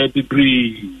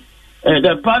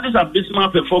the party's abysmal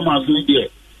performance media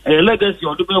a legacy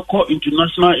of the call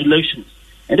international elections,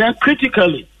 and then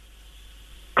critically,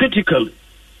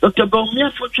 Dr.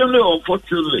 Bawumia, fortunately or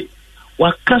unfortunately,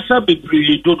 wakasa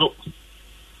bebree dodo,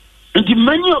 and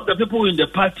many of the people in the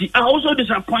party are also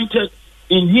disappointed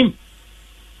in him.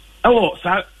 Areas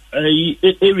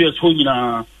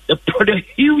where the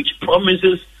huge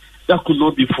promises that could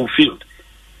not be fulfilled,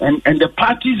 and the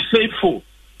parties faithful,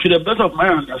 to the best of my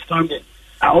understanding,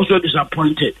 are also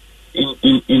disappointed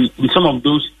in some of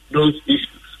those issues.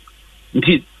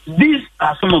 Indeed, these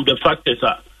are some of the factors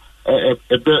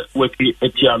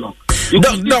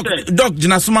Doc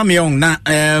Jinasuma Myong na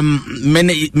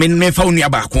many found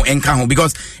abako enka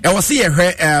because I was here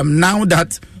now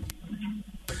that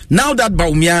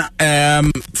Bawumia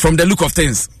from the look of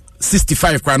things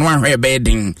 65 crown one hair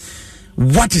bedding,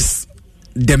 what is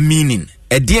the meaning?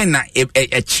 A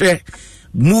chair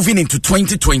moving into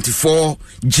 2024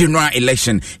 general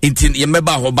election into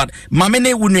Yemeba, but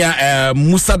Mamene Wunia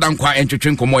Musa Dankwa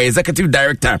Nkommo, executive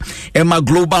director Emma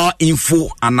Global Info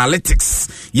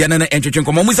Analytics Yanana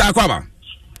Nkommo Musa Akwaba.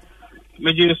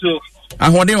 Mejiso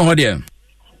Ahode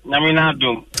Namina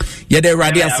Dum. Yede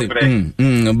radiasi.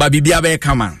 Baby Biabe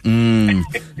Kama.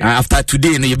 After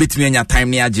today, you bit me in your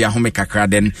time near Home Kakra,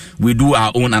 then we do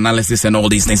our own analysis and all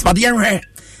these things. But yeah,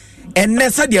 and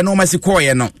Nessa the enormous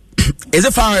sequoia, no. Is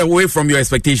it far away from your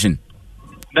expectation?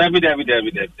 David.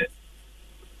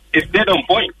 It's dead on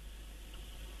point.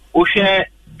 We share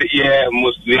the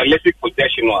most realistic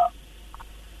projection.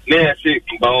 Let's say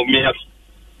Bawumia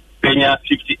Kenya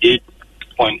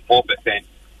 58.4%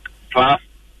 plus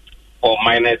or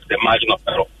minus the margin of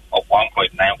error of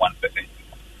 1.91%.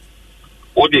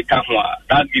 What they come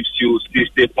that gives you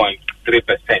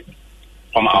 60.3%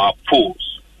 from our polls.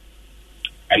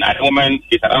 And at the moment,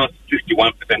 it's around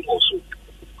 61% also.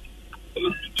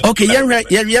 Okay,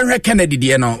 you're Kennedy,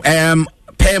 you know.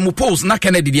 Pemu polls, not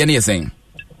Kennedy, you're saying?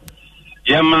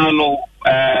 Yeah, man,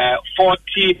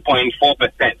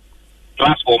 40.4%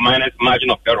 plus or minus margin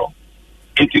of error.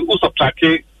 Into you subtract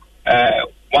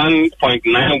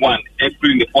 1.91,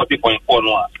 excluding the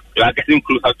 40.4, you are getting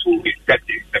closer to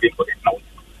 37% now.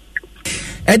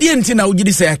 I didn't know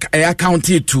you say I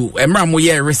counted to a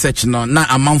research no na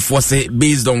amount for say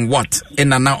based on what in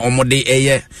na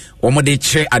omode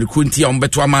chair at kunti on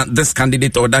betwama this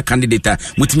candidate or that candidate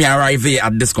with me arrive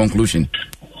at this conclusion.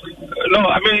 No,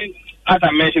 I mean, as I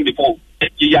mentioned before,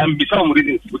 be some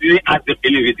reasons we didn't ask them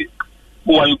any reasons.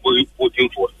 Who are you voting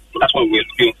for? So that's what we're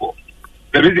looking for.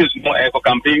 The reasons for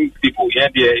campaign people,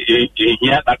 that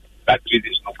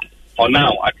reasons. No. for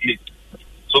now at least.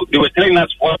 So they were telling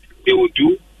us what they would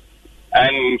do,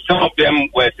 and some of them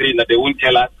were saying that they won't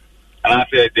tell us, and I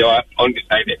said they were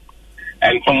undecided.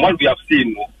 And from what we have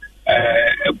seen,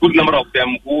 a good number of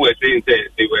them who were saying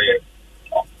they were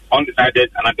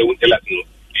undecided and they won't tell us,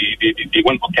 they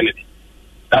went for Kennedy.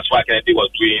 That's why Kennedy was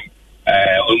doing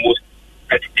almost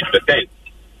 38%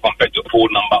 compared to a full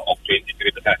number of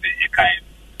 23%.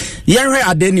 Yare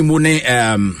Adeni Mune,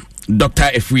 Dr.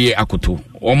 Efriye Akoto.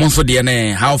 Almost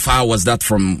DNA, how far was that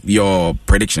from your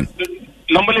prediction?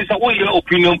 Normally, it's a one-year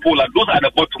opinion poll. Those are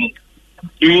the bottom,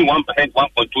 doing 1%,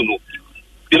 1.2. No,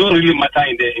 they don't really matter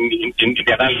in the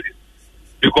analysis,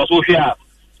 because we have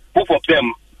both of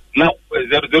them now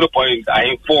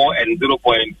 0.4 and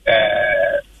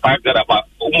 0.5 that about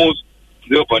almost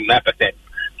 0.9%.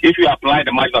 If you apply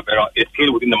the margin of error, it's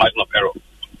still within the margin of error.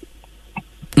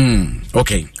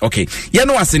 Okay. You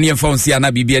know, as in phone, see,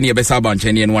 Anna Bibi and Yabesaba and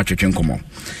Cheney and Watching Nkommo.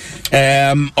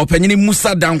 Opinion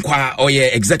Musa Dankwa, or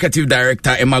Executive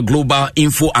Director, Emma Global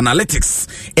Info Analytics,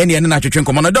 any Watching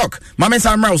Nkommo doc. Mama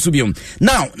Samra Subium.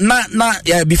 Now,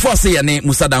 before say your name,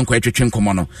 Musa Dankwa, Watching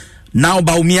Nkommo. Now,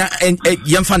 Baumia and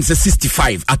young fans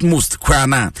 65 at most,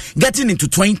 Krana. Getting into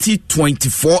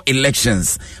 2024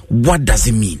 elections, what does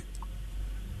it mean?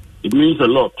 It means a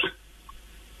lot.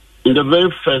 In the very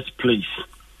first place,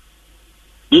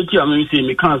 we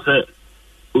can't say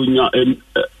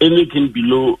anything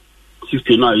below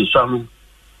 69 is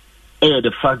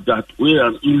the fact that we are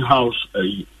an in-house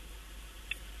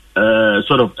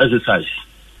sort of exercise.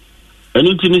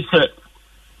 Anything is said,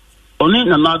 only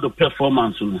another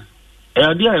performance.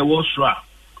 Idea I was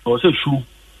a shoe.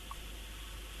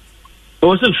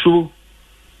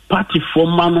 Party for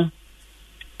man.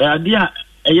 Idea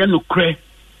no cre.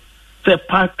 Say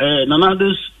part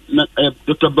Nanada's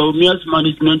Dr. Baumia's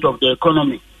management of the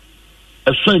economy.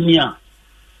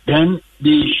 Then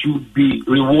they should be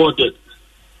rewarded.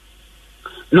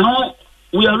 Now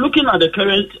we are looking at the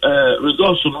current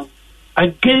results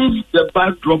against the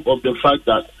backdrop of the fact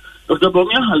that Dr.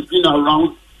 Baumia has been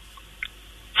around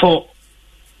for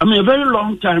a very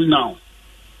long time now.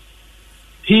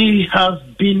 He has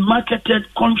been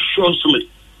marketed consciously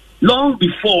long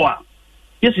before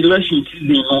this election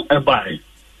season.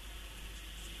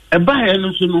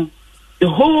 The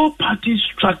whole party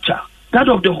structure, that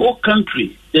of the whole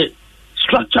country, the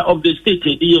structure of the state,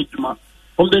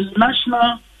 from the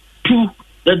national to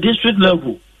the district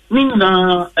level,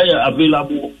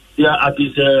 available, they are at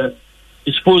his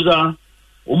disposal.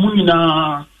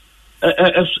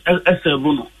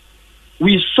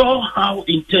 We saw how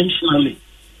intentionally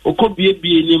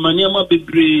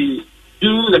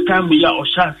during the time we are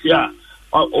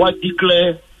or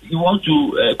declare he wants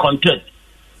to contest.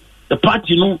 The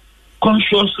party,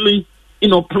 consciously,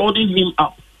 applauding him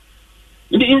up.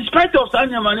 In spite of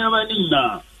Sanya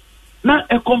Manema, now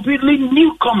a completely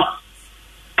newcomer,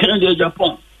 Canada,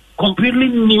 Japan, completely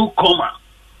newcomer.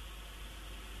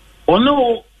 Or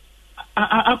no,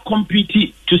 I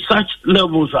compete to such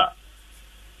levels.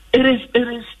 It is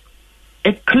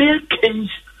a clear case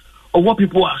of what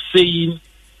people are saying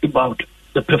about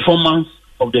the performance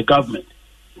of the government.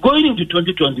 Going into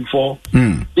 2024,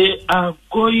 they are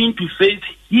going to face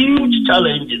huge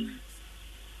challenges.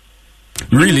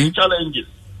 Really? Huge challenges.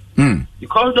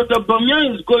 Because Dr.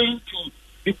 Baumia is going to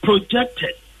be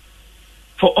projected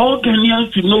for all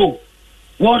Ghanaians to know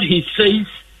what he says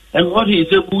and what he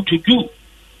is able to do.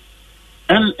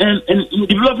 And in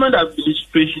development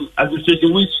administration, which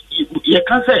you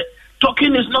can say,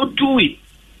 talking is not doing.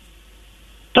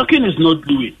 Talking is not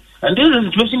doing. And this is a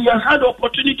situation he has had the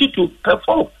opportunity to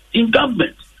perform in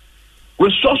government.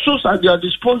 Resources at their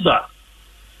disposal.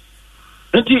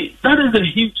 And that is a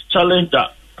huge challenge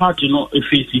that party is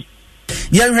facing.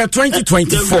 Yeah, we have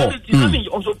 2024. Let me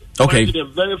also point to the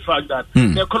very fact that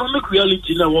the economic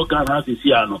reality that what Ghana has is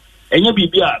here. And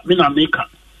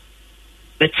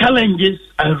the challenges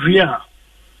are real.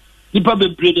 The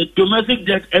domestic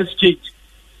debt exchange,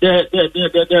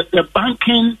 the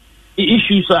banking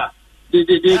issues are. They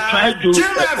try to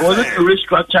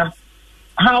restructure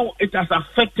how it has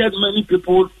affected many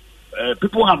people.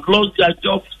 People have lost their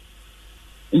jobs.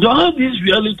 And all these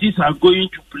realities are going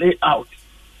to play out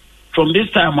from this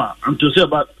time on. I'm to say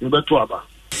about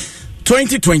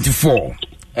 2024.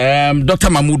 Dr.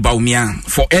 Mahmoud Baumia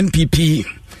for NPP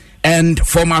and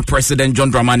former President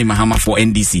John Dramani Mahama for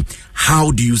NDC.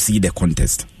 How do you see the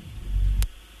contest?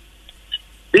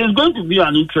 It's going to be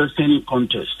an interesting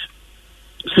contest.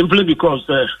 Simply because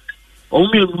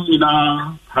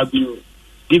Omiyalumina have been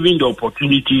given the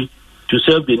opportunity to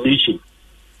serve the nation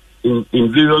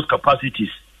in various capacities.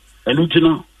 And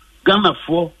Ghana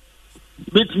for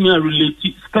let me relate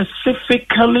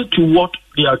specifically to what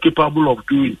they are capable of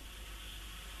doing.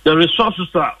 The resources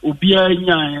are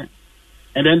Ubia,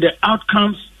 and then the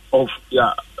outcomes of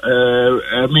their,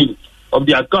 of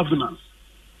their governance.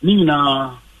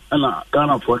 Nina and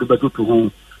Ghana for the better to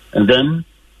home, and then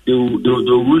they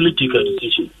will really take a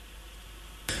decision.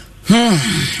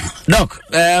 Doc,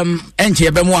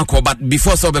 but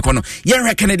before so bekono, yen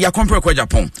reckon dia compare kwa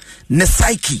Japan. Ne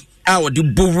psyche our the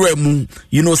Bovremu,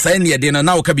 you know, saying the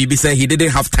now Kabi say he didn't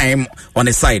have time on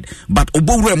his side. But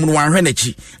Obovremu one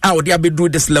Renechi, our dear be do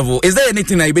this level. Is there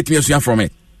anything I bet me from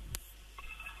it?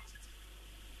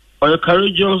 Or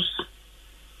courageous,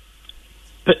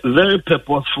 very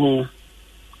purposeful,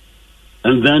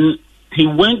 and then he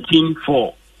went in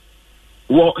for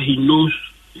what he knows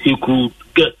he could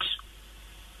get.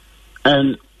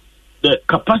 And the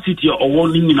capacity of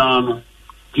one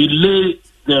he laid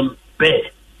them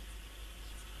bare.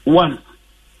 One,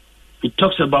 he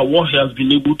talks about what he has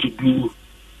been able to do,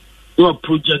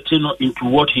 projecting into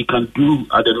what he can do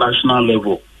at the national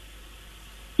level.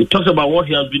 He talks about what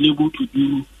he has been able to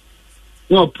do,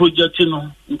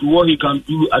 projecting into what he can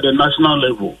do at the national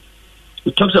level.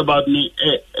 He talks about the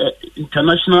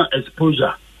international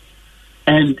exposure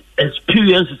and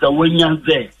experiences that when you're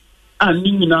there. And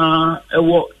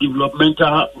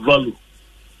developmental value.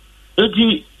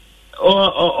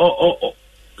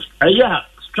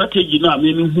 Strategy now,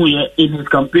 meaning who in his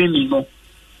campaign,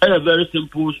 a very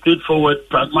simple, straightforward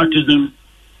pragmatism,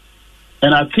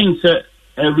 and I think that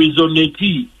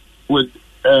resonate with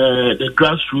the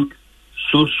grassroots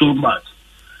so much.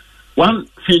 One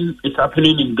thing is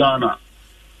happening in Ghana: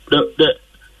 the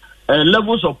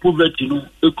levels of poverty,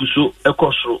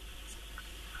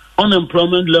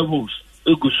 unemployment levels,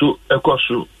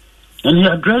 and he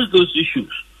addressed those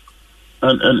issues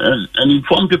and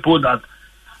informed people that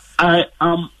I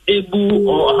am able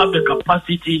or have the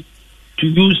capacity to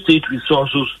use state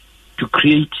resources to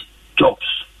create jobs.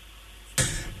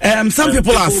 Some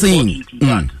people are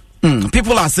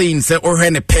saying, say, or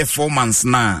any performance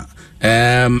now.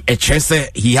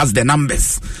 He has the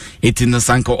numbers. It in the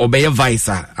Sanko obey a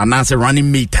visor and as a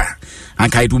running meter,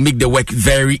 and it will make the work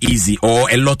very easy or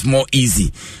a lot more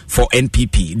easy for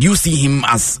NPP. Do you see him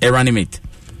as a running mate?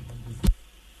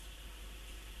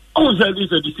 I would say this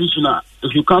is a decision.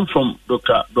 If you come from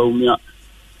Dr. Baumia,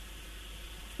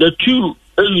 the two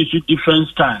use different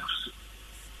styles.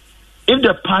 If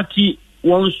the party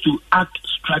wants to act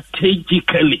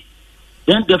strategically,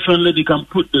 then definitely they can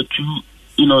put the two,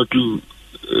 to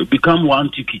become one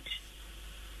ticket.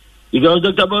 Because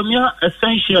Dr. Baumia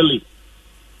essentially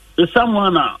is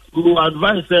someone who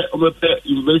advises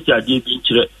University at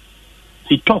JB.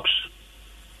 He talks.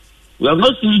 We have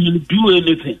not seen him do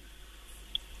anything.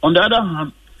 On the other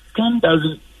hand, Ken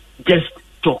doesn't just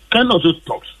talk. Ken also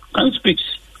talks. Ken speaks.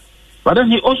 But then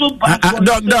he also... Doctor, I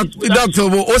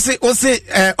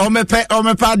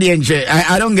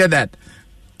don't get that.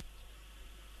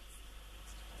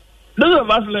 Those of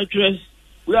us lecturers,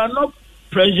 we are not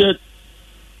pressured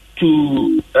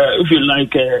to, if you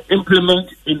like,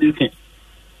 implement anything.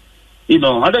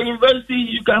 At the university,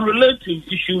 you can relate to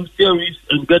issues, theories,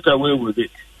 and get away with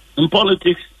it. In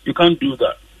politics, you can't do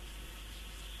that.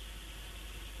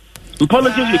 In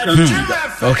politics, you can't do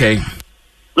that. Okay.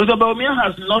 Dr. Baumia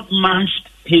has not matched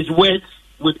his words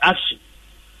with action.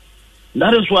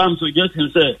 That is why I'm suggesting,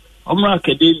 say, Omra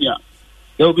Academia,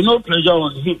 there will be no pressure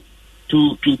on him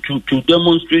to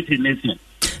demonstrate anything.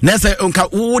 Nessa unka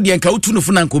udi enka utunu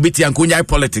funa nkobiti ankonya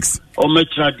politics. O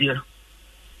metra dia.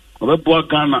 Obebo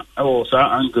Ghana e wo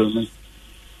sa angle me.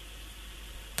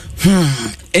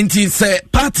 Enti say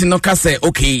party no ka say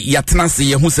okay yatena se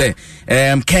ye hu say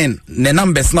Ken ne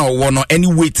numbers na wo no any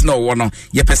weight na wo no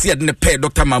ye pese de ne pair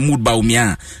Dr. Mahmoud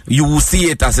Baumia, you will see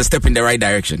it as a step in the right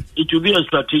direction. It will be a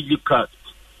strategic card.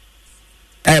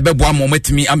 Bebo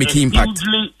amometimi ameki impact.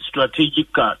 Hugely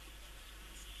strategic card.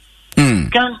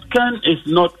 Ken is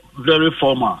not very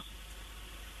formal.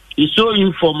 He's so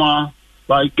informal,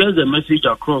 but he gets the message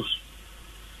across.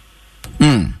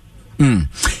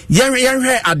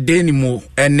 Yare adenimo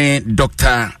ene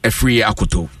Dr. Efri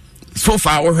Akoto. So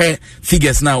far, we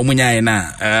figures now. Omunya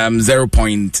na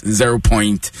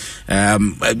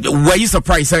 0.0. Were you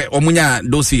surprised? Omunya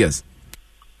those figures.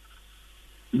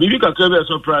 Bibi kakebe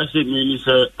surprised me.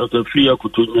 Say Dr. Efri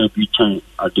Akoto na bicha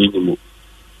adenimo.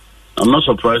 I'm not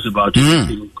surprised about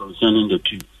anything concerning the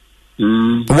two.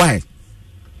 Why?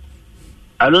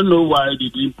 I don't know why they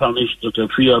didn't punish Dr.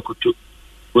 Efri Akoto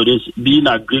for this being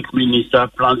a Greek minister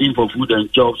planning for food and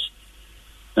jobs,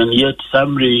 and yet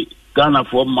somebody Ghana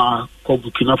for ma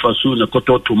Burkina Faso na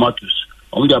koto tomatoes.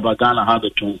 Only about Ghana have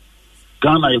it too.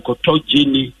 Ghana you koto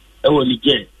Jenny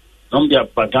Niger,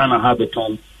 Ghana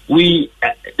Habiton. The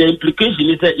implication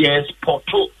is that yes,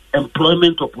 portal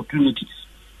employment opportunities.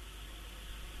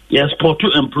 Yes,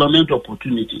 portal employment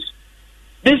opportunities.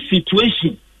 This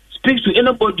situation speaks to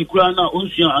anybody who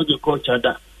owns agriculture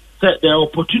that there are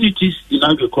opportunities in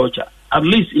agriculture, at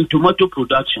least in tomato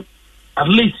production, at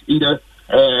least in the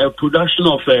production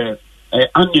of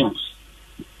onions.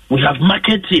 We have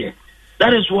market here.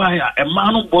 That is why a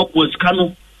man of Bob was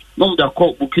Kano, no da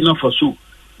called Burkina Faso.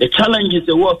 The challenge is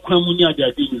the work Kwamunia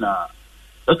Jadina.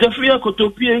 But the free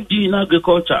PhD in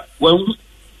agriculture. Well,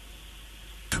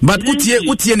 but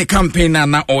Utie the campaign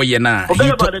na oyena.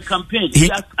 Forget about the campaign.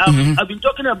 I've been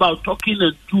talking about talking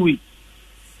and doing.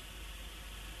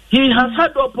 He has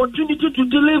had the opportunity to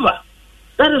deliver.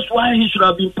 That is why he should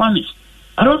have been punished.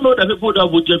 I don't know the people that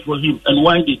voted for him and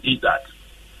why they did that.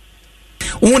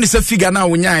 When is a figure now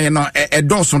when a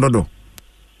dozen dodo?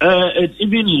 It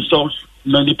even insults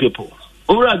many people.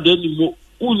 Over then,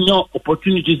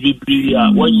 opportunities will be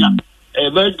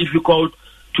very difficult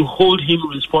to hold him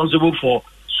responsible for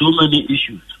so many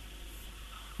issues.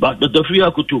 But the free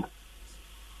Akutu,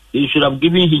 they should have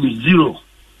given him 0.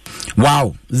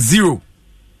 Wow, 0.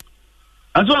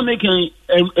 And so I'm making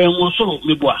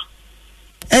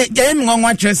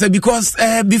because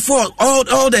before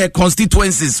all the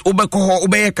constituencies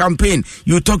Obe campaign,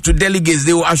 you talk to delegates,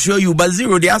 they will assure you, but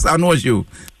 0 they ask and watch you.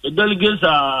 The delegates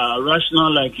are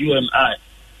rational like you and I.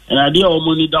 And I did all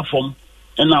money that form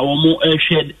and I will more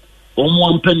shed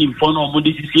one penny for no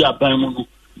money to see a bаймunu.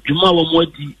 Juma will more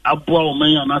the Abwa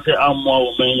Omaya and I say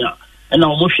Amwa Omaya and I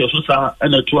almost share so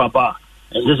and a 2 bar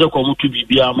and there's a come to be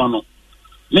Biamano.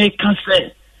 Make can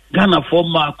say Ghana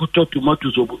former Kuto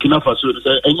tomatoes or Burkina Faso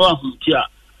and you are here,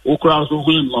 Okra so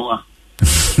win mama.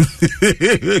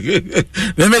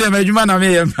 They made a Majumana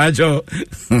Majo.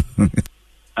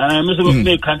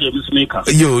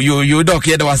 You doc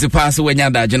here was a pass when you're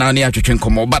that Ghanaians to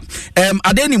Nkommo. But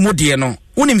at any modiano,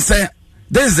 unim say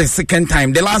this is the second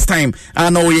time. The last time I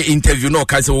know you interview no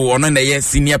Kaso on the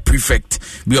senior prefect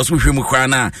because we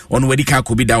Mukwana on Wedika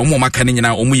could be the Omo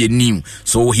Makanina Omu Nim.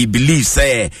 So he believes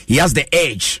he has the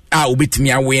edge. I'll beat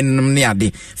me away near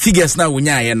the figures now when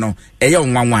you know a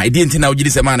young one. I didn't know you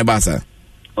this a man basa.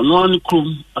 On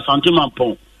Krum, a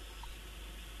Santiman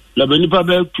La Benipa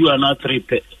Bell 2 and 3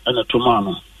 and a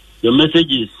tomano. The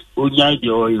message is Unya the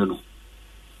oil.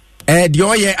 The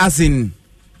oil as in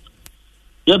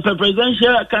the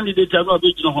presidential candidate are not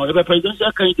beating her. The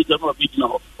presidential candidate are not beating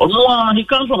her. Or no, he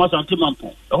comes from a Santiman.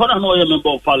 What I know a member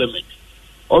of parliament.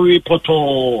 Or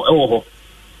reporter.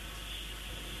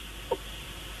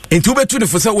 In 2 to the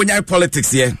for when you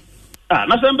politics here.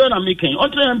 Nothing better making.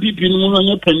 Only MPP on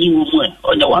your penny woman.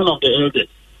 Only one of the elders.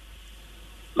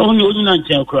 Dog,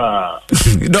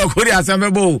 what is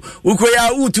assemblable?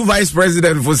 Ukoya, 2 vice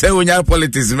president for 7 year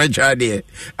politics, Machadi.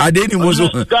 I didn't know.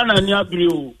 Ghana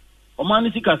Niabrio,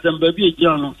 Omanisika Baby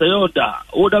John, say, oh,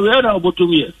 the way I bought to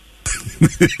me.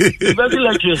 Very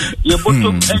lecture, you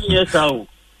bought 10 years out.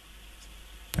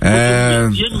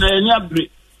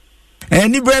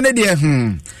 Any branded here,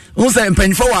 who say,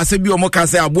 Penny for us, be a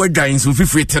mocasa, a board dying, so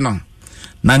free tenor.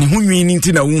 None who meaning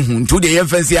to know whom to the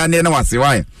FNC and then was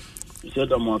why.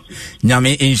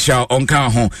 Nyame insha onka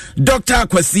ho Dr.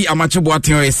 Kwesi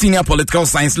Amacheboaten, a senior political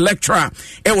science lecturer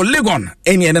ewo Legon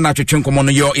eni ene na twetwe nkomo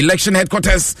no your election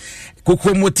headquarters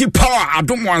Kokomoti Power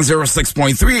Adom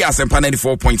 106.3 Asempa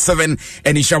 94.7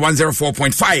 and Isha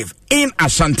 104.5 in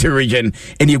Ashanti region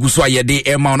and Yeguswa Yede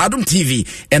Emma on Adom TV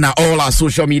and all our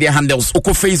social media handles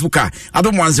Oko Facebook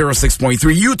Adom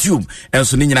 106.3 YouTube and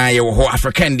so nina ye wo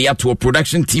African dia to a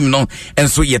production team no and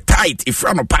so ye tight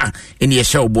ifrano pa and ye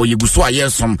show boy Yeguswa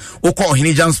yesom Oko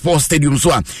Hinijan Sports Stadium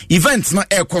so events no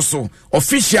ekoso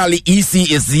officially EC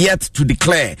is yet to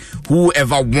declare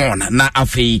whoever won na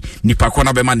afi nipa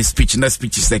kona be man speech na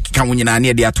speech is like kan wunyina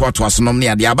na de ato ato asonom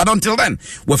na de but until then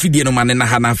we fidie no man na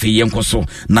ha na afi yenkoso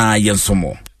na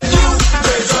yensomo.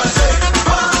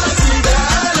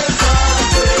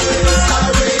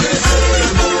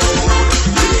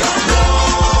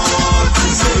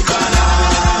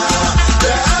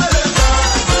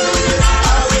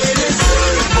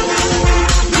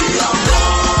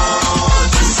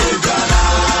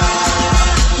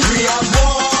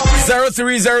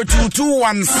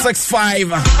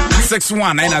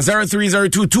 0302216561 and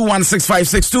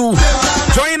 0302216562.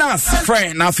 Join us,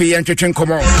 friend. Nafi and Chit-chat.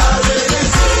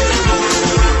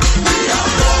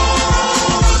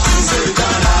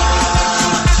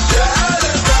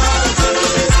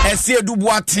 Esia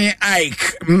Duboatin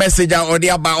Ike messenger or the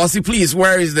about please,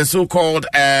 where is the so-called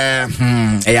hello?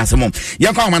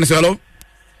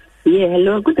 Yeah,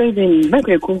 hello, good evening.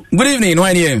 Good evening, how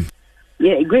are you?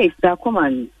 Yeah, Grace, come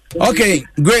on. Okay,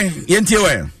 Grace, yenti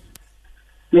we.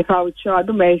 Me fa ucho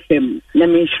do me fem, na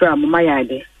me shra mo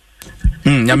mayade.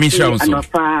 Ya me shra so.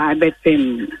 Anofa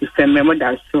betem fem me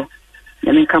modal so.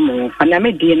 Na me kamo, fa na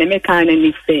me die na me kan na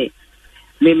ni fe.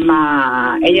 Me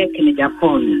ma eye kene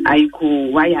Japan,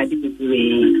 aiku wayade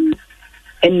bebre.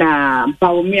 Ena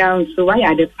baumia so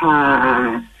wayade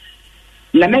pa.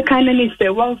 Na me kan na ni fe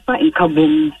won fa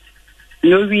nkabom.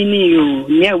 No we knew,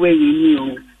 near where we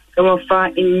knew. Come far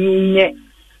in yet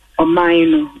or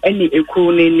mine, any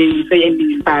equal in say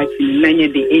any party, many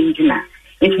the engine.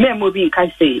 It's me moving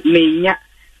Casse, may ya,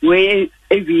 where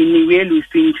every way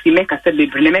losing to make a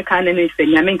celebrity, Nemecan and say,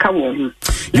 Yamenka won't.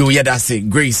 You yeah, that's it.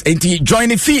 Grace. And join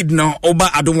the feed no over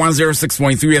at the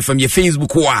 106.3 FM your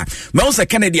Facebook wa. Me also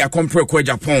Kennedy a compare kwa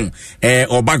Japan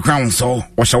or background so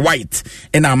was a white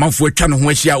and I'm off with trying to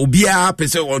where ubia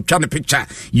pese or trying to picture,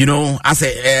 you know, as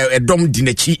a dom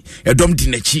dinechi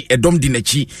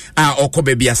or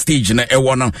kobe be a stage na e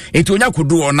wana. Eto nya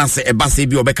kudu ona se e base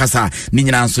bi obekasa ni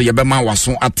nyina so ye bema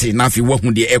waso ate na afi wo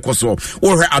hu de ekoso.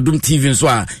 Or Adum TV so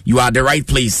you are the right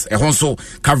place. E honso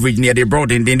coverage near the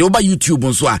broad and then over YouTube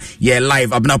so yeah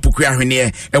live abna Abrokyire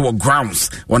hwene e wo grounds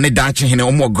one dache hene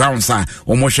omo grounds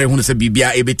omo hwe hu se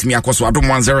bibia ebetimi akoso Adom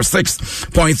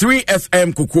 106.3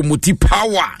 FM Kukumoti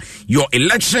Power your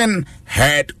election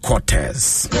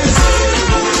headquarters.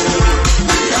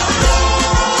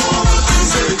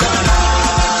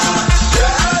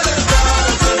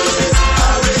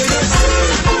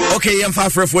 Okay, I'm far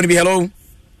for be hello.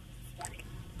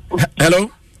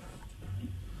 Hello.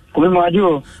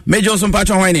 Major some patch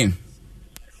on whining.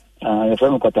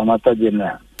 From Kotamata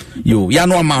General. You,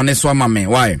 no amount, this one, mamma.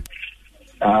 Why?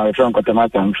 From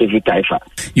Kotamata and Fifi Taifa.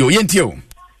 You, yentio.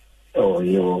 Oh,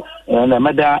 you. And a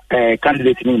mother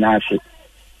candidate me Nasi.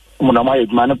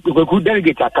 Munamay man, who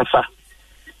delegate a casa.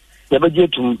 The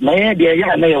budget to my idea,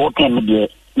 I working with the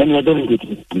many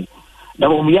delegates.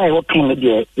 Now, we are working with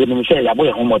the say, I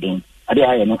wear homoding. I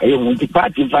want the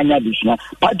party find additional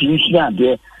party is here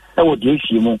there. I would use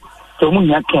you. So,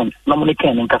 Munya can, normally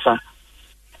can in Casa.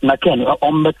 Na Ken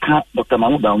Ombeka Dr.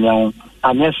 Mahmoud Aumyan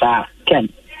Anessa Ken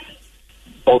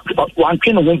or one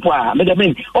kin of Wimpa, made a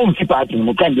mean on party,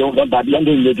 who can be over by the end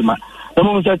of the month. The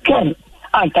moment Ken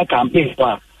and I can pay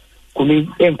for Kumi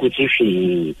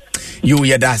Enquisition.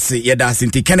 You that's in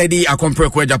Kennedy I compare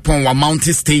kwa Japan wa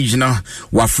mountain stage no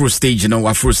wa fruit stage no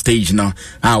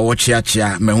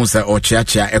ochiachia me hu say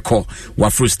ochiachia eko wa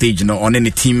fruit stage no on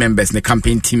any team members the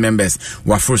campaign team members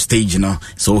wa fruit stage no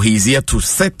so he's here to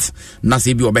set na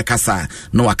se bi obekasa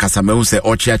no akasa me hu say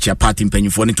ochiachia party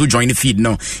mpanyifo ni to join the feed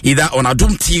no either on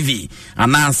Adom TV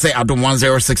and now say Adom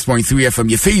 106.3 FM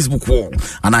your Facebook wall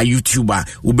and our YouTuber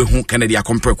ube hu Kennedy I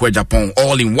compare kwa Japan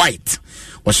all in white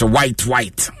was a white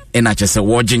and I just a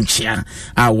watching chair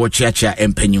watch chair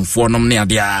and penny for nom near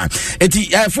there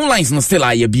phone lines no still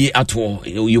are be at all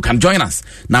you can join us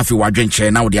now if you are drinking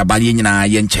chair now they are buying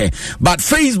chair but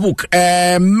Facebook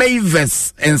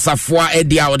Mavis and Safwa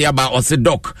Edia or the about us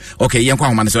doc okay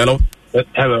yankwa man so hello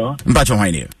mpacho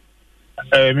hwane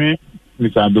me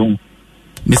Mr. Adom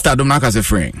na ka se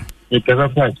friend you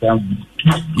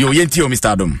yentio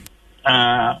Mr. Adom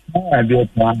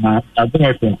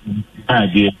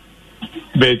idea.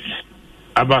 But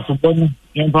about supporting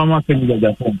informal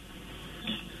Japan.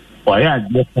 Why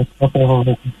the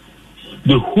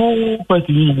whole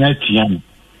party in that young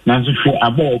Nancy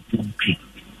about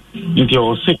into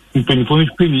your 6 24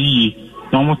 penny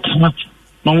no more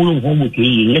home with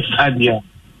yes idea.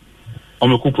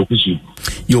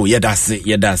 Yo, that's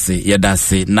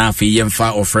it. Na fi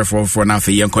yemfa or for na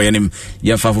fi yenkoyenim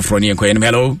yemfa for yenkoyenim.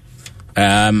 Hello.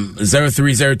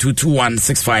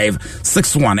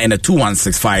 0302216561 and a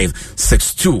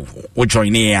 216562 o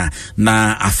join here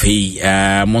na afi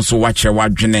monso watch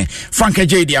wadwene Frank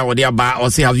JD awde aba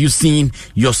or say have you seen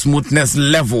your smoothness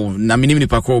level na minimum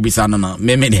pakro bisa no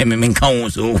me kan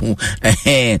so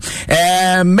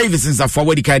Mavis is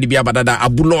for the kind be abada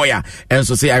abu lawyer and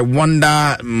so say I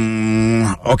wonder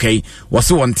okay was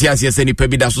so on tears yes any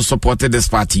pebi that so supported this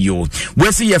party yo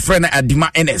we see your friend Adima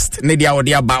Ernest ne dia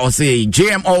awde aba or say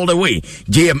JM all the way.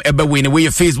 JM Ebewin away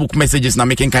your Facebook messages na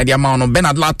making kind of amount on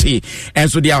Bernard Latte and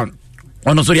so they are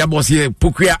ono so dia boss here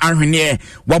Abrokyire Ahwene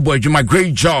wabo adwuma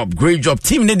great job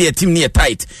team near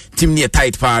tight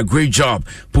pa great job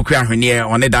Abrokyire Ahwene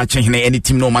on that chehene any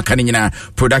team no maka nyina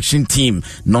production team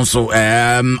no so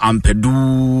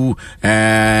Ampedu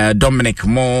Dominic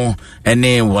Mo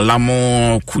ene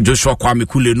Wolamo Joshua Kwame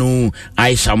Kulenu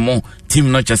Aisha Mo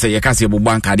team no chese yakase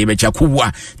bubanka de becha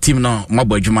kubwa team no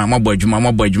mabo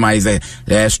adwuma is a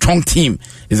strong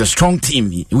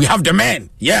team we have the man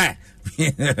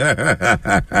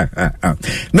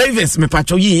Mavis me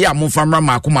pacho yi ya mo famra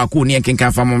maku ni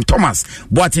enkenkan famom Thomas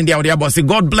Boatin dia odia boss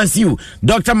God bless you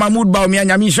Dr. Mahmoud Baumia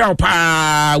nyamisha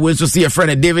pa we so see a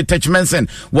friend David Touchmanson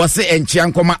was say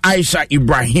enchiankoma Aisha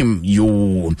Ibrahim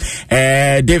you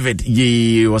David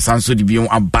ye was answer the bion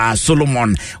aba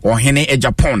Solomon or hene e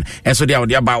Japan and so dia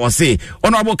odia ba was say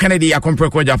honorable Kennedy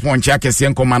akompreko Japan chia kese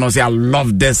enkoma no say I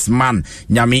love this man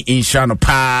nyami insha no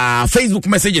pa Facebook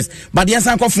messages but the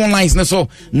answer phone lines no so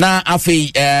na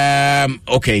afi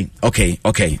okay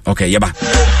yaba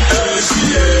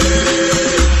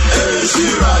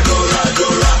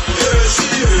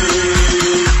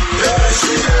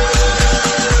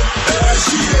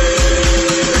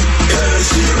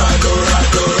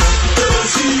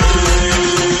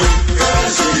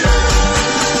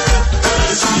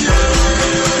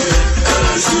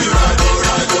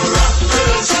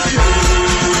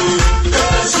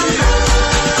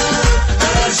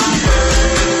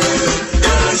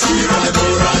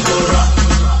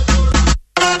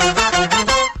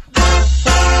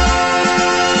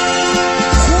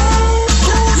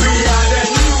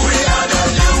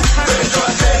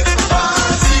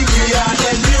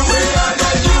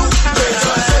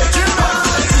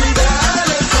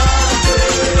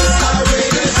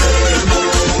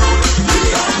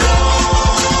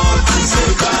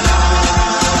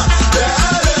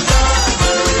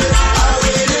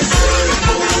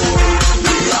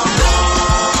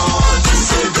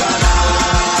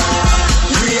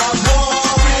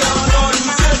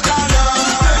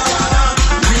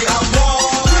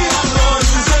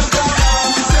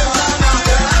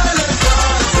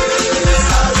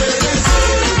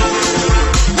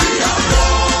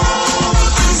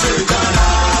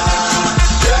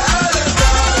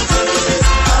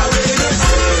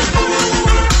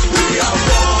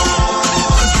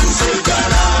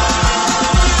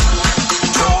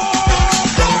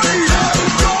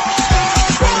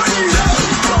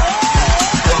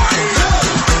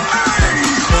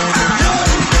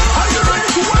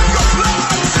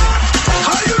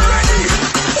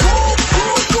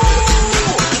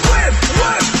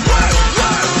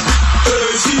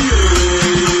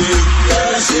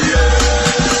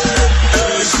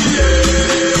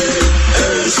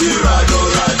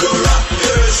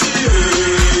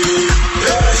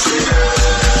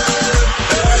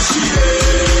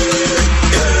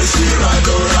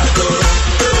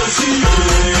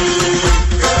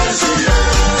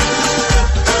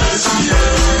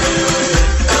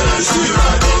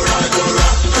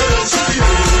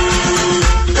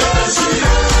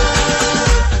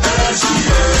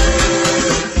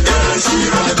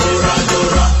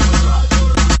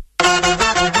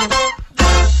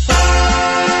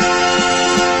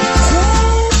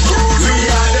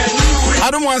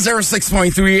Adam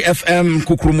 106.3 FM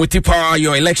Kukrumuti Power,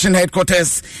 your election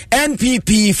headquarters,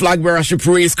 NPP flag bearership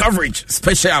race coverage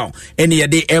special any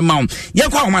day amount.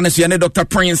 Yakwa Manasu and Dr.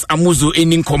 Prince Amuzu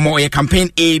Nkommo, a campaign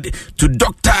aid to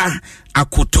Dr.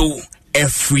 Akoto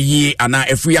every year and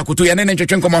every Akoto and then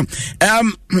Nkommo.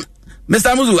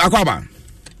 Mr. Amuzu Akwaba.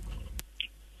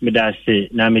 Medase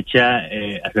na mecha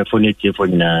ahwefo for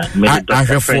na me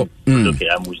Dr. Prince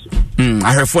Amuzu.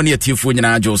 I heard funny at you for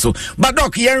you so. But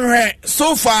doc,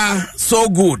 so far so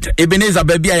good. Ebenezer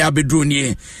baby I have been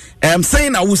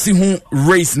saying I will see who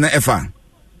race na efa.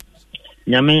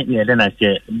 Nyame ne den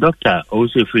ase doctor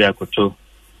also free akoto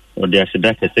or the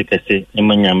aseda kese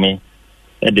emanyame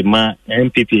e de ma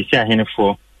MPP si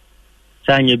ahenefo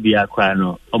sanye bia kwa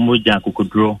no omoja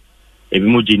kokodro ebi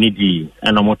moji ni di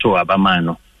ana moto abama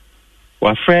no.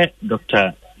 Wa frɛ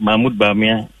Dr. Mahmoud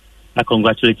Baumia a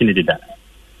congratulate ni dida.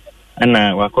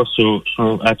 Ana wakoso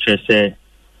so actually say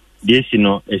this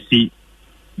no esi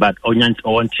but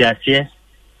onyantiase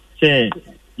say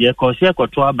ye kosi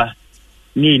akoto aba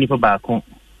ni nipa baako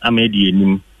amedi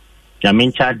enim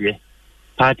jamin chade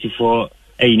party for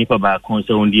nipa baako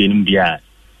so ondi enim bia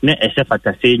na ese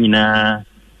fatase nyina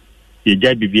ye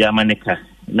ja bibia maneka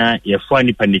na ye fo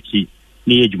nipa neki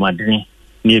ni edwumadene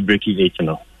ni breaking it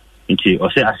no nti o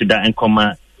say asida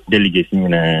enkoma delegates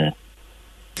nyina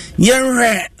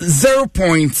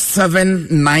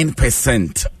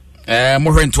 0.79%.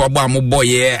 More into about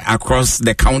boy across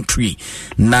the country.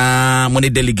 Na money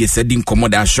delegates said in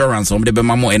common the assurance of the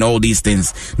Bemamo and all these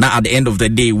things. Now at the end of the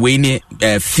day, when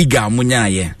figure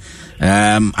munya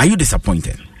are you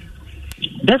disappointed?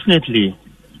 Definitely.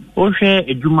 Oshe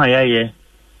ejuma ya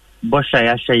bosha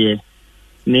ya shaye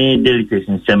ni delegates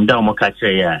nsem da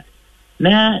omokache ya.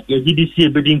 Na ye GDC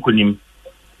ebedi nkunim.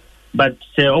 But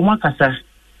se omakasa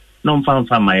no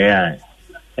mfa my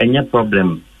any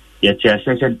problem yet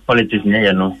politics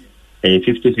no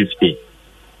 50-50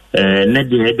 ne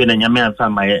de ebe na nyame amfa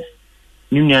maye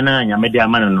nyumnya na nyame de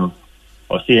amano no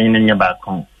o se yen nya ba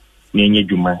kon na enye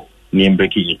dwuma na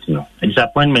break it no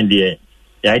disappointment there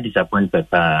I disappoint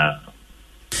papa.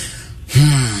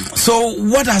 So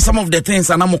what are some of the things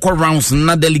anamoko rounds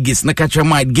na delegates na catch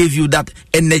might give you that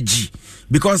energy?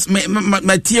 Because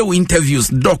my tear interviews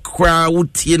doc crowd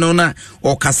you know na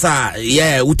or kasa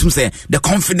utum say the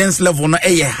confidence level na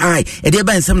high e dey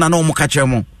ba nsem na no mo catch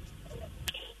mo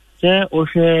say o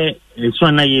hwe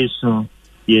so na yesu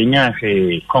ye nya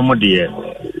hwe comedy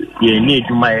ye ni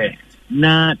adwuma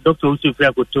na Dr. Usufri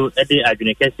Akoto e dey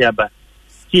adwene kese aba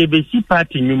ti ebesi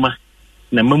party nyuma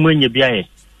na mamanya biaye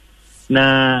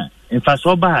na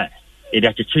infaso ba e dey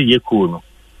acheche ye ko no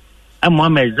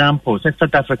am example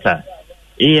South Africa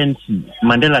ANC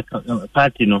Mandela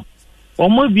party no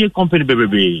omo vie company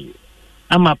bebebe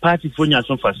ama party fo nya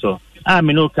so faso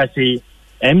me no ka say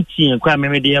MTN kwa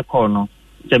me de ye call no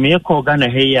se me ye call Ghana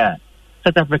he ya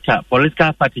South Africa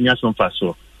political party nya so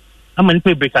faso ama ni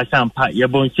pe break sampa ye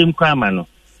bon sim kwa ma no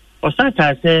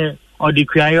osaka say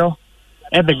odikuayo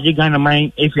ebeji Ghana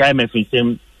man if IMF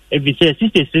nsem if you say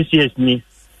 66 years ni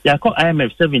ya call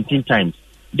IMF 17 times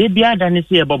they be adani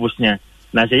say ebobusia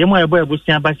na say yemo ebo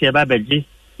ebusia ba say ba beji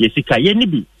yesika ye ni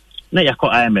bi na ya call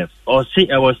IMF or say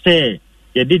e was say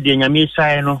ye did the nyame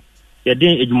sai no ye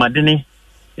den edwumadene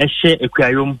e hye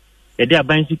ekuayom ye de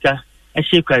abansika e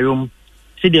hye ekuayom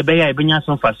se de be ya ebenya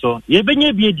so faso ye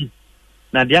benya bi edi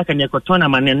na de aka ne koto na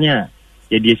manene a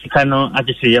ye de sika no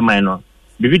atese ye man no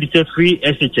bibi de say free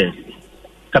SHS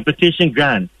capitation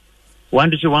grant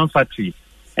 1 factory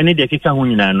any de kika ho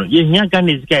nyina no ye hia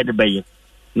Ghana sika de baye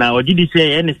na ogidi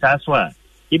say ye ne saso a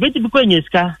ye beti bi ko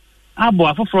nyesika abo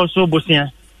afoforo so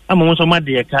bosia ama so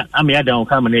made ka ama ya dan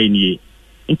ka ma na enie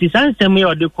nti sansem ye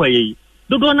ode koye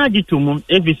dodo na gitumum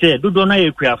evi say dodo na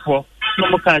ye kuafo no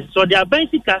mo ka so de aban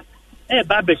sika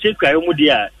ba be she kuayo mu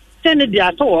dia tene de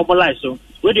ato wo mo lai so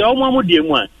we de omo mu die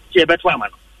mu a che beto ama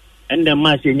no ende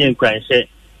ma se nyen kwan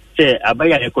se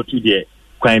abaya ekotu de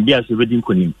kwan bia so bedin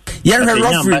konim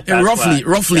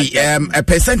roughly a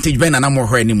percentage ben na mo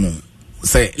hwe ni mu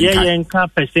say yeah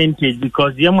percentage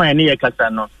because the mo ene ye kasa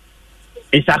no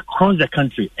it's across the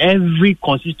country every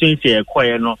constituency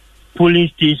acquire no polling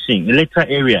station electoral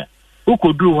area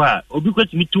ukodu ha obi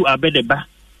kwetimi tu abedeba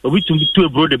obi tumi tu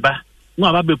ebrodeba no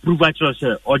aba be prove actually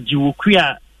say ojiwo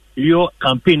kria your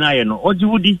campaign aye no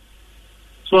ojiwudi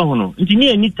so hono nti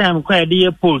anytime kwa dey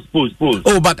polls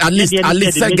oh but at least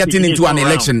getting into an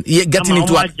election getting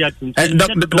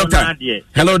into doctor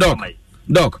hello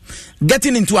doc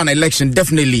getting into an election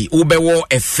definitely ubewo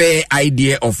a fair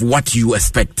idea of what you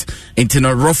expect into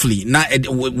roughly na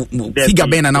figure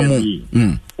ben na mo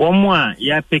one more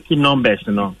ya picking numbers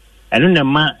no and then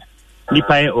ma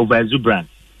nipa over exuberant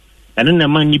and then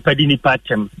ma nipa di nipa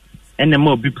tem and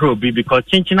then be pro because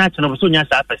chinchina no so nya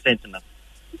 5% na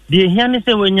the here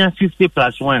say when you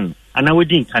 50+1 and I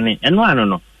wouldn't can it and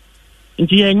no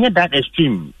into you that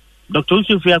extreme Dr.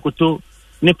 Usufri Akoto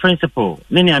ni principle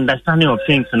ni understanding of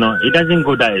things no it doesn't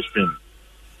go that extreme.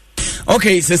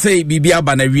 Okay, say bibia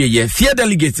banawie ye fear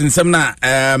delegates in some na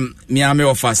miame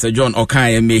of Pastor John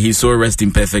Okai may he so rest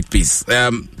in perfect peace.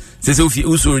 Say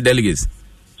usu delegates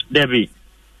Debbie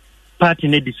party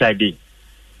ne decide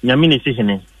nyame ne se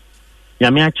hene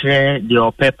nyame akere the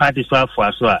ope party so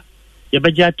afo so a ye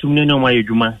beja tumne no ma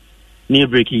yedwuma ne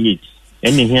breaking it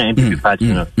any here MPP party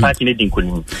no party ne din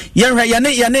konim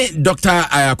yane Dr.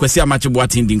 Kwesi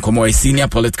Amachibwati din Nkommo a senior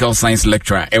political science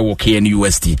lecturer at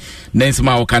KNUST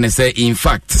Nensma Okane say in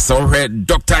fact so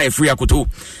Dr. Efri Akoto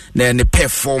the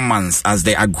performance as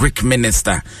the Agric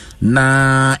minister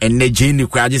na enejeni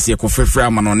kwaje se kofefra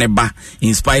manoneba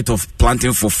in spite of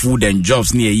planting for food and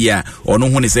jobs near year or no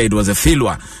one say it was a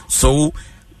failure so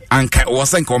and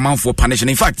wasn't command for punishment.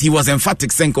 In fact, he was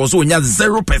emphatic saying also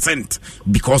 0%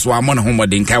 because we are on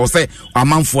homework. I was say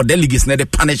amount for delegates na the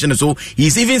punishment. So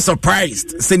he's even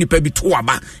surprised. Send it maybe to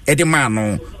Aba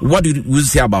Edemano. What do you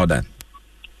say about that?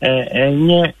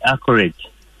 Yeah, accurate.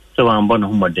 So I'm born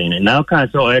homework. Now can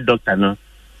I say doctor no?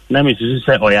 Now me to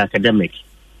say academic.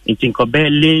 It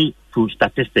incompare to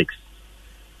statistics.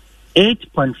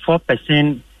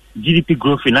 8.4% GDP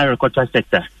growth in agricultural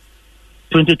sector.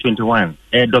 2021,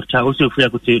 Dr. Usufri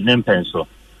Akoto Nempenso.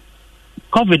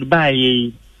 COVID by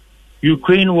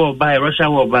Ukraine war by Russia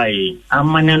war by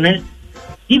Amanene,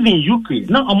 even Ukraine,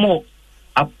 not more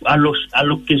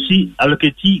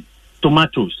allocate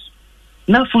tomatoes.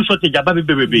 Now food shortage ababi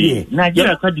baby.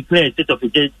 Nigeria can declare a state of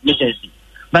emergency.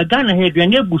 But Ghana here we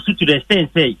are able to the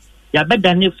extent say you better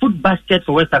than a food basket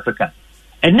for West Africa.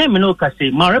 And then we know say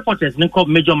my reporters called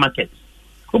major markets.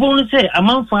 We want to say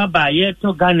amount for by year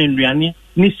to Ghana and Riani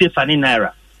ni safe and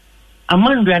naira.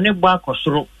 ama nduane bo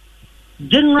akosoro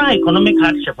general economic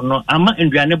hardship no ama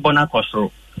nduane bo na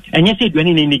akosoro enye se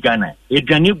aduane ni Ghana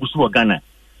aduane gusu wo Ghana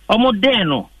omo den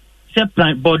no se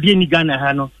plan body ni Ghana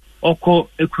ha no oko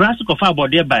ekurasi kofa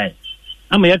body by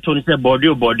ama yeto ni se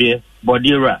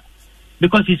body ra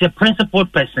because he's a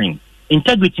principled person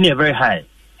integrity is very high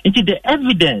into the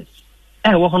evidence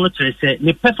wo hono tere say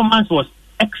the performance was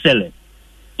excellent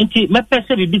into me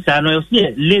pese bibisa no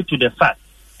say lay to the fact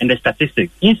and the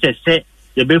statistics instead say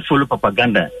they be follow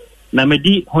propaganda na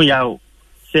medi ho yawo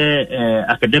say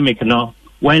academic no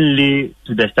when lay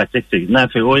to the statistics na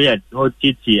fe ho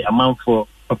titi amount for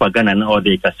propaganda na all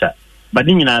the kasa but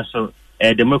ni na so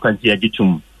democracy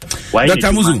agitum why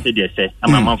Dr. Muzu say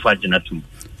amount for aginatum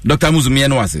Dr. Muzu me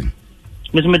no wase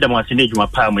Mr. Madam was in age my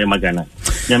palm magana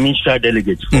Nyamisha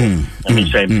delegate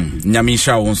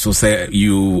Nyamisha also say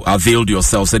you availed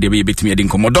yourself said you bit me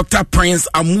Nkommo. Dr. Prince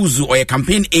Amuzu or a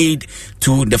campaign aide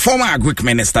to the former Agric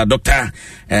Minister Dr.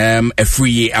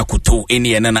 Abrokyire Akoto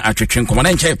any and Chit-chat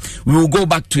Nkommo. We will go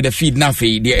back to the feed now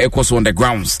the echoes on the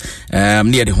grounds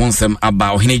near the Honsem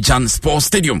about Hinijan Sports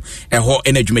Stadium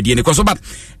energy media but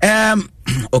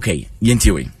okay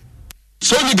yentiwe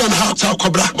so ni gan ha ta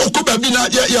kobra okuba bi na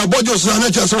ya bojo so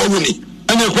na chese wo wuni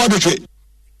ene kwa betwe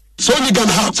so ni gan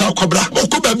ha ta kobra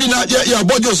okuba bi na ya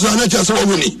bojo so na chese wo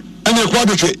wuni ene kwa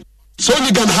betwe so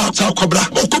ni gan ha ta kobra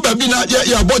okuba bi na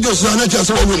ya bojo so na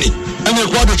chese wo wuni ene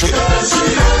kwa betwe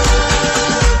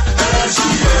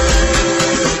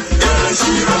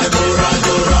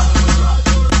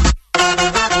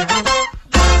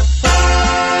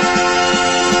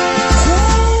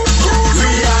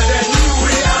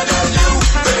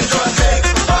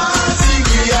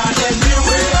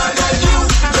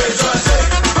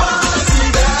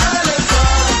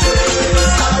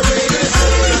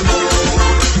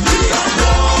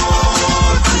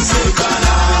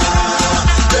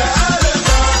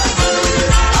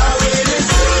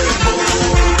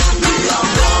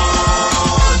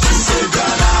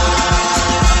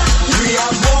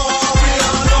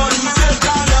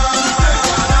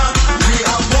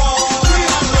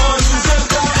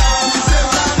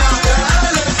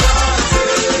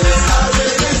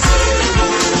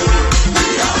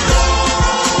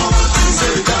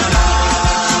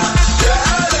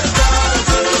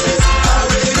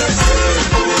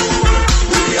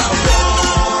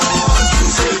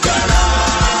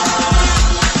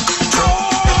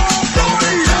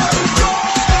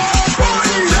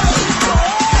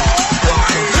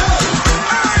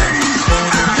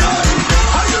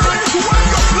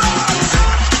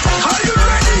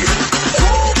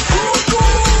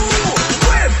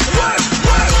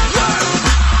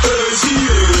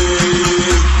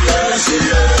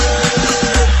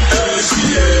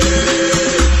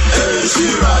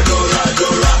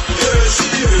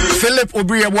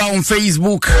Obriawa on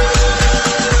Facebook.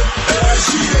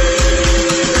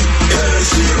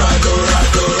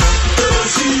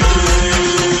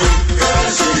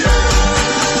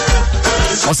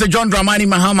 Also John Dramani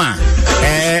Mahama.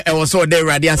 Was so there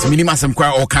radias minima some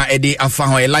kwa oka ede afa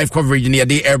ho live coverage near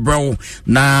the Ebro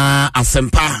na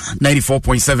Asempa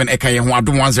 94.7 eka ye ho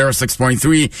adom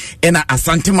 106.3 ena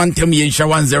Asante Mantem ye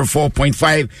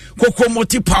 104.5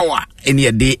 Kokomoti Power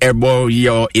any day Ebro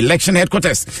your election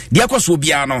headquarters dia kwaso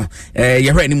bia no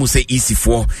ye hwe ni mu say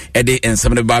EC4 ede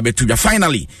ensem ba betu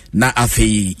finally na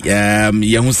afei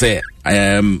ye hu say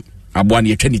abwan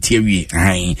ye twenty awie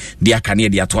dia kane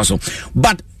dia to so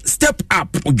but step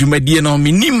up dwumadie no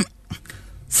minim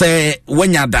say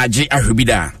wanya daje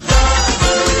ahwebida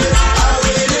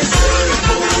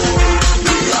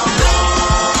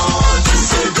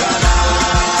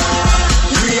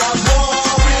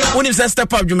when you say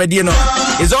step up dwumadie no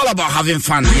it's all about having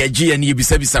fun ye g and you be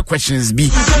service questions be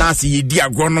na see ye dia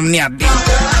agronom ne ade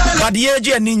but ye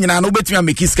g and nyina no betumi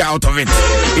make iska out of it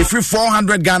if we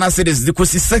 400 Ghana cedis the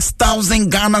cost is 6,000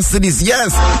 Ghana cedis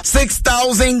yes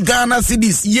 6,000 Ghana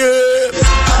cedis yeah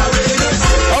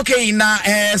okay now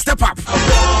step up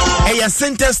a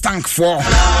center tank for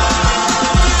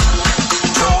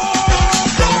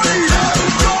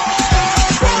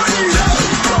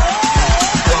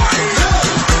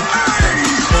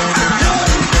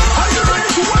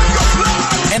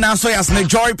and also as the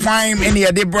Joy Prime in the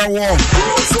Debra War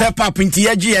step up into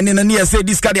Yaji and in the near say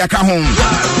this cardia come home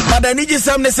but I need you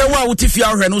some say wow if you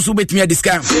are no so bet me a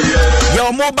discount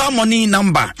your mobile money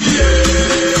number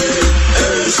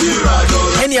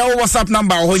any WhatsApp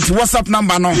number or WhatsApp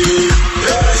number no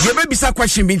you may be some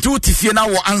question been two if you now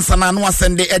answer na no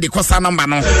send the kosa number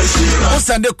no o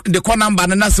send the call number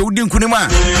na say udin kunima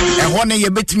e ho na ye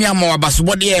bet me am abaso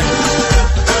bode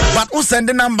but but who send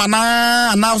the number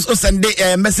now send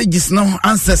the messages no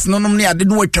answers no near the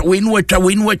win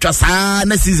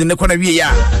na season the corner we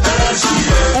ya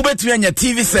ubetumi anya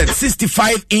TV set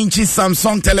 65 inches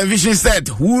Samsung television set.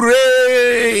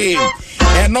 Hooray!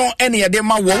 And no any of them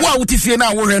wa utifie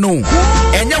na wo no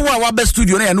enya wa best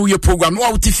studio na no your program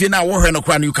wa utifie na wo no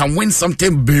kwan you can win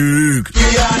something big.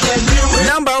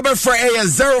 Number over for A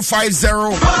 050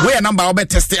 where number over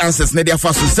test the answers na dia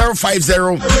fast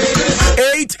 050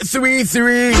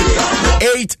 833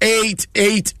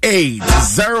 8888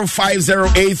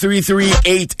 050 833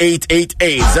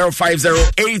 8888 050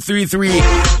 833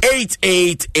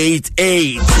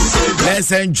 8888.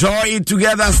 Let's enjoy it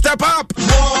together. Step up.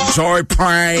 Joy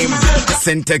Prime,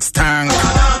 Syntex Tank,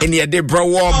 in the Debra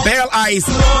War, Bell Ice,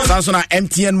 Samsung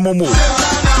MTN Momo,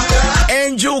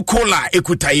 Angel Cola,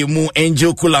 Ekutayimu,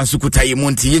 Angel Cola,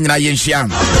 Sukutayimu, Tiyina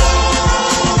Yenshiam.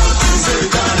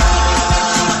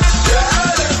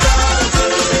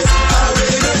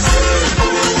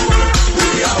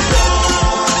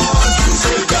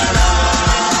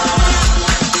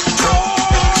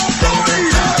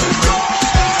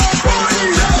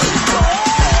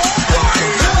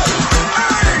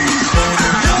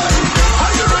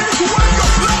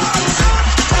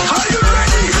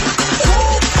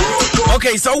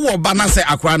 Okay, so what Bana say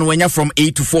akwan when you're from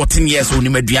 8 to 14 years when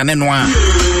you mediane noa.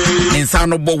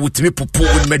 Insano bo with me popo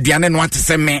when mediane noa to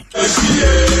say me.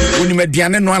 When you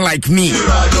mediane noa like me.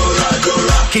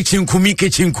 Kitchen kumi.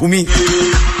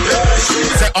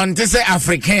 Say on to say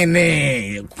African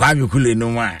kwa kule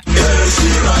no ma.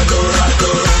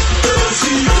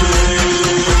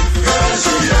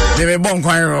 They bon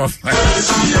kwa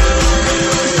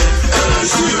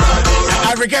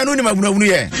African uni mabunu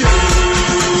ye.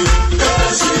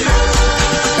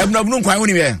 Ebnabnu kwa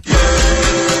unimie.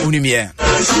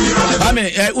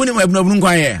 Ame ebnabnu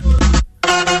kwa ye.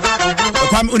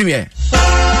 Kwa unimie.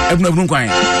 Ebnabnu kwa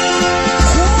ye.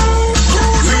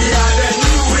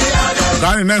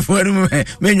 Kwa mefo enumu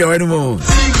menyo enumu.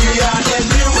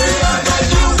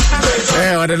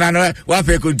 Odana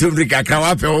wape kutumri kakra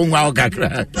wape onwa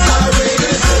kakra.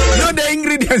 No the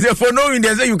ingredients for knowing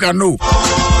they say you can know.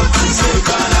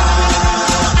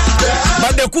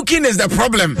 But the cooking is the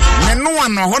problem. No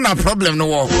one no problem no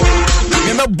war.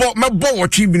 You know me bo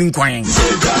what you been crying.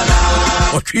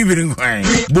 What you been crying.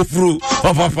 Bufru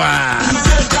papa.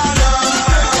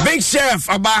 Big chef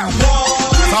about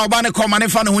how bana come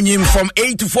and fan him from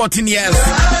 8 to 14 years.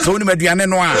 So we mediane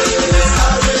noa.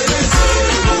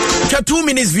 2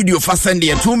 minutes video for send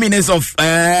here. 2 minutes of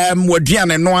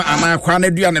Wadiane Noa and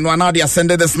Kwana Diane Noa. Now they are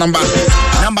sending this number.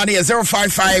 Number is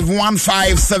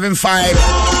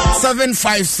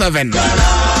 055-1575-757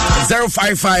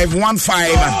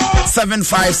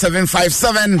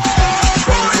 055-1575-757.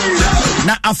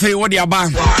 Na afe wodi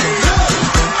aba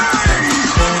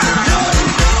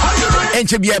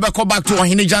enche bia be go back to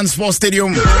Ohinijan Sports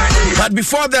Stadium. But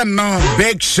before then,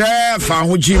 Big Chef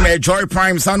Ahujime Joy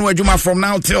Prime Sanu Ejuma from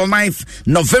now till 9th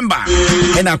November.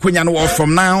 And Akunya no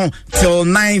from now till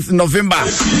 9th November.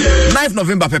 9th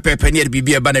November pepe near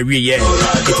BB Banner year.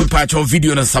 It's part of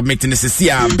video and submitting this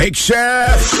year. Big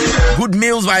Chef, good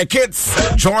meals by kids.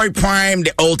 Joy Prime,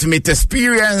 the ultimate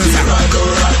experience.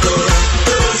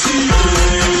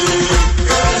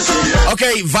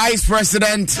 Okay, Vice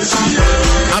President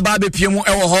Ababe Piemu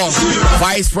Ewoho,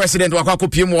 Vice President Wakako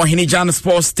Piemu Ohinijan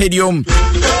Sports Stadium, and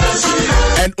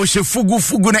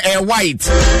Oshefugu na air white,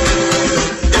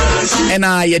 and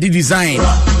yedi design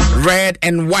red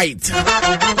and white.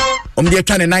 They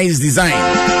kind of nice design.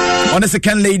 On the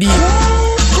second lady,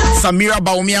 Samira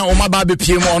Baumia Omababe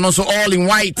Piemu, and also all in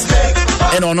white,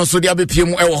 and also the Abe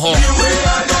Piemu Ewoho.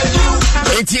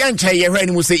 ATN Chai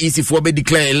Ren will say easy for be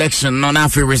declare election non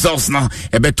after results now.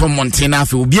 A better Montana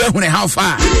will be how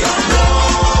far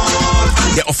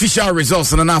the official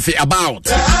results non after about.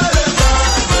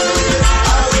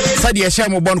 Sadia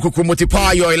Shamo Bon Kukumoti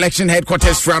Power, your election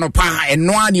headquarters Frano Pa and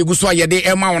Noan Yuguswa Yade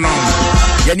Emma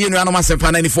Yani Ranoma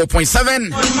Sempa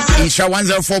 94.7, Isha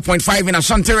 104.5 in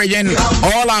Ashanti region,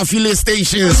 all our affiliate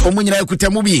stations, Omunya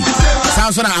Kutamubi,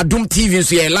 Samsung Adum TV,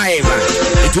 so you're live.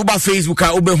 Ituba Facebook,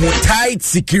 Ube tight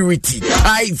security,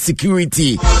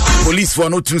 police for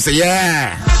no to say,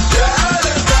 yeah,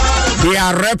 they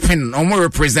are repping, or more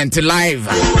represented live.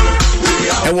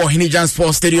 Ohinijan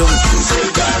Sports Stadium,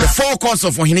 the forecourse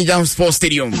of Ohinijan Sports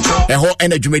Stadium, the whole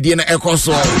energy Medina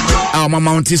Ecoso, our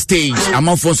mountain stage,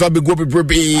 among for Sabi Gobi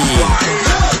Brubi,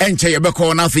 and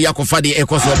Chayabeko, Nafi Yakofadi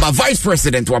Ecoso, but Vice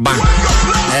President Waba.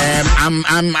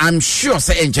 I'm sure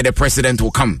say the president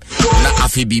will come. Na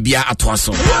Afi Bibia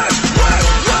Atwaso.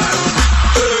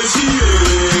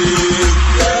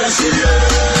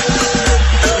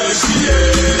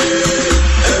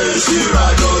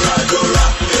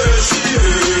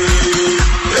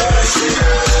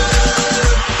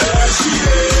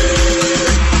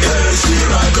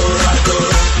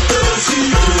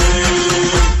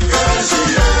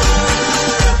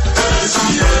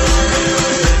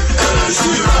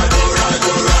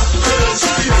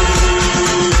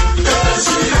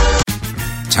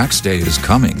 Tax day is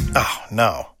coming. Oh,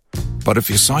 no. But if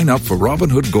you sign up for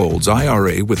Robinhood Gold's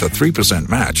IRA with a 3%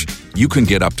 match, you can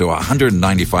get up to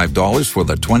 $195 for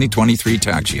the 2023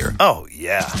 tax year. Oh,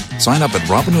 yeah. Sign up at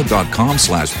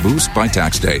Robinhood.com/boost by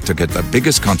tax day to get the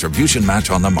biggest contribution match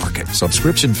on the market.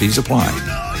 Subscription fees apply.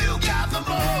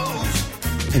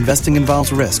 Investing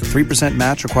involves risk. 3%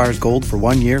 match requires gold for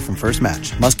 1 year from first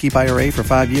match. Must keep IRA for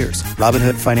 5 years.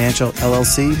 Robinhood Financial,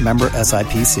 LLC, member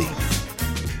SIPC.